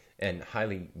 And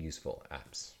highly useful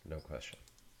apps, no question.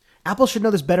 Apple should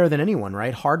know this better than anyone,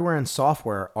 right? Hardware and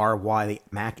software are why the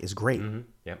Mac is great. Mm-hmm.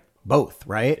 Yep. Both,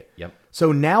 right? Yep.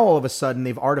 So now all of a sudden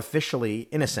they've artificially,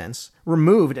 in a sense,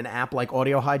 removed an app like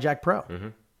Audio Hijack Pro. Mm-hmm.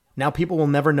 Now people will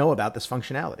never know about this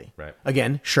functionality. Right.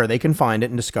 Again, sure, they can find it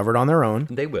and discover it on their own.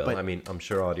 They will. I mean, I'm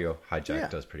sure Audio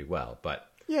Hijack does pretty well, but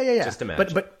yeah. Just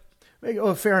imagine. But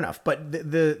fair enough. But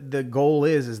the goal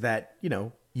is that, you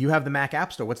know, you have the Mac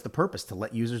App Store. What's the purpose? To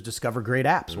let users discover great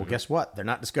apps. Mm-hmm. Well, guess what? They're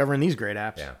not discovering these great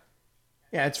apps. Yeah.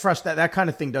 Yeah, it's that kind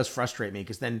of thing does frustrate me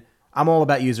because then I'm all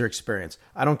about user experience.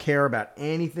 I don't care about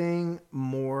anything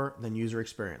more than user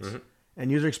experience. Mm-hmm.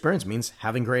 And user experience means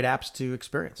having great apps to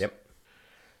experience. Yep.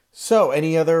 So,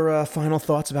 any other final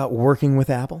thoughts about working with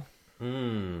Apple?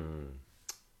 No,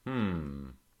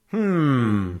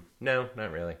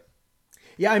 not really.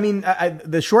 Yeah, I mean,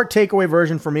 the short takeaway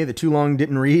version for me, the too long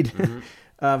didn't read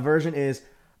version is,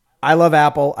 I love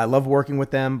Apple. I love working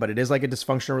with them, but it is like a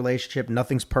dysfunctional relationship.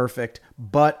 Nothing's perfect,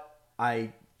 but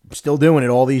I'm still doing it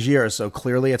all these years, so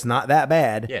clearly it's not that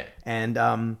bad. Yeah.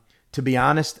 And to be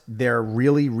honest, they're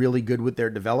really, really good with their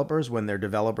developers when their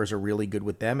developers are really good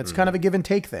with them. It's kind of a give and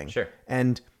take thing. Sure.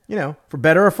 And, you know, for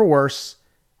better or for worse,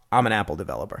 I'm an Apple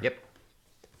developer. Yep.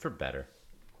 For better.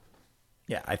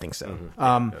 Yeah, I think so. Mm-hmm.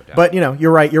 No doubt. But, you know,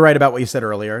 you're right. You're right about what you said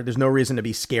earlier. There's no reason to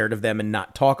be scared of them and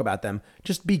not talk about them.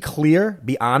 Just be clear,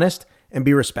 be honest, and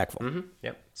be respectful. Mm-hmm.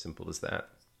 Yep. Simple as that.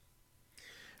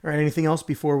 All right. Anything else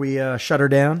before we shut her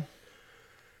down?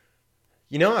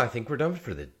 You know, I think we're done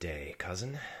for the day,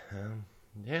 cousin.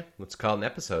 Yeah, let's call it an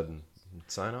episode and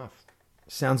sign off.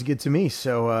 Sounds good to me.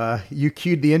 So you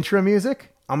cued the intro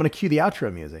music. I'm going to cue the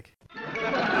outro music.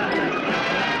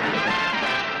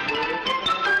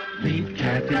 Meet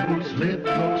Kathy, who's lived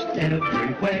most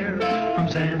everywhere, from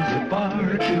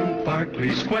Zanzibar to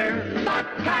Berkeley Square. But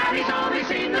Kathy's only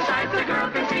seen the sights the girl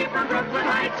can see from Brooklyn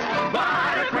Heights.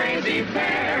 What a crazy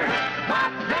pair!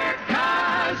 But they're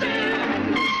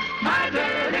cousins,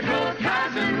 identical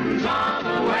cousins all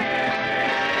the way.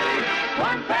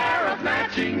 One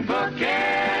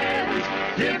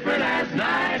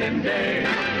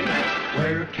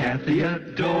Kathy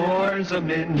adores a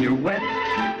minuet,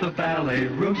 the ballet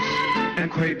Russe, and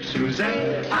crepe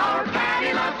Suzette. Our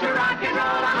Patty loves to rock and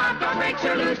roll, a hot dog makes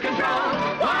her lose control.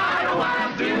 What a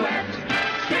wild duet,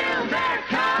 still they're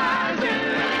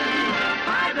cousins,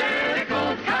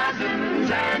 identical cousins,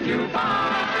 and you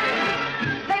find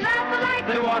they laugh alike,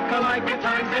 they walk alike, at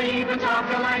times they even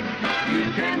talk alike. You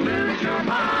can lose your